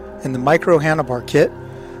handlebar and the micro handlebar kit,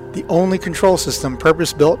 the only control system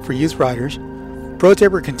purpose-built for youth riders,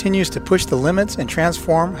 ProTaper continues to push the limits and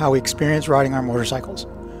transform how we experience riding our motorcycles.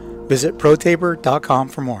 Visit protaper.com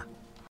for more.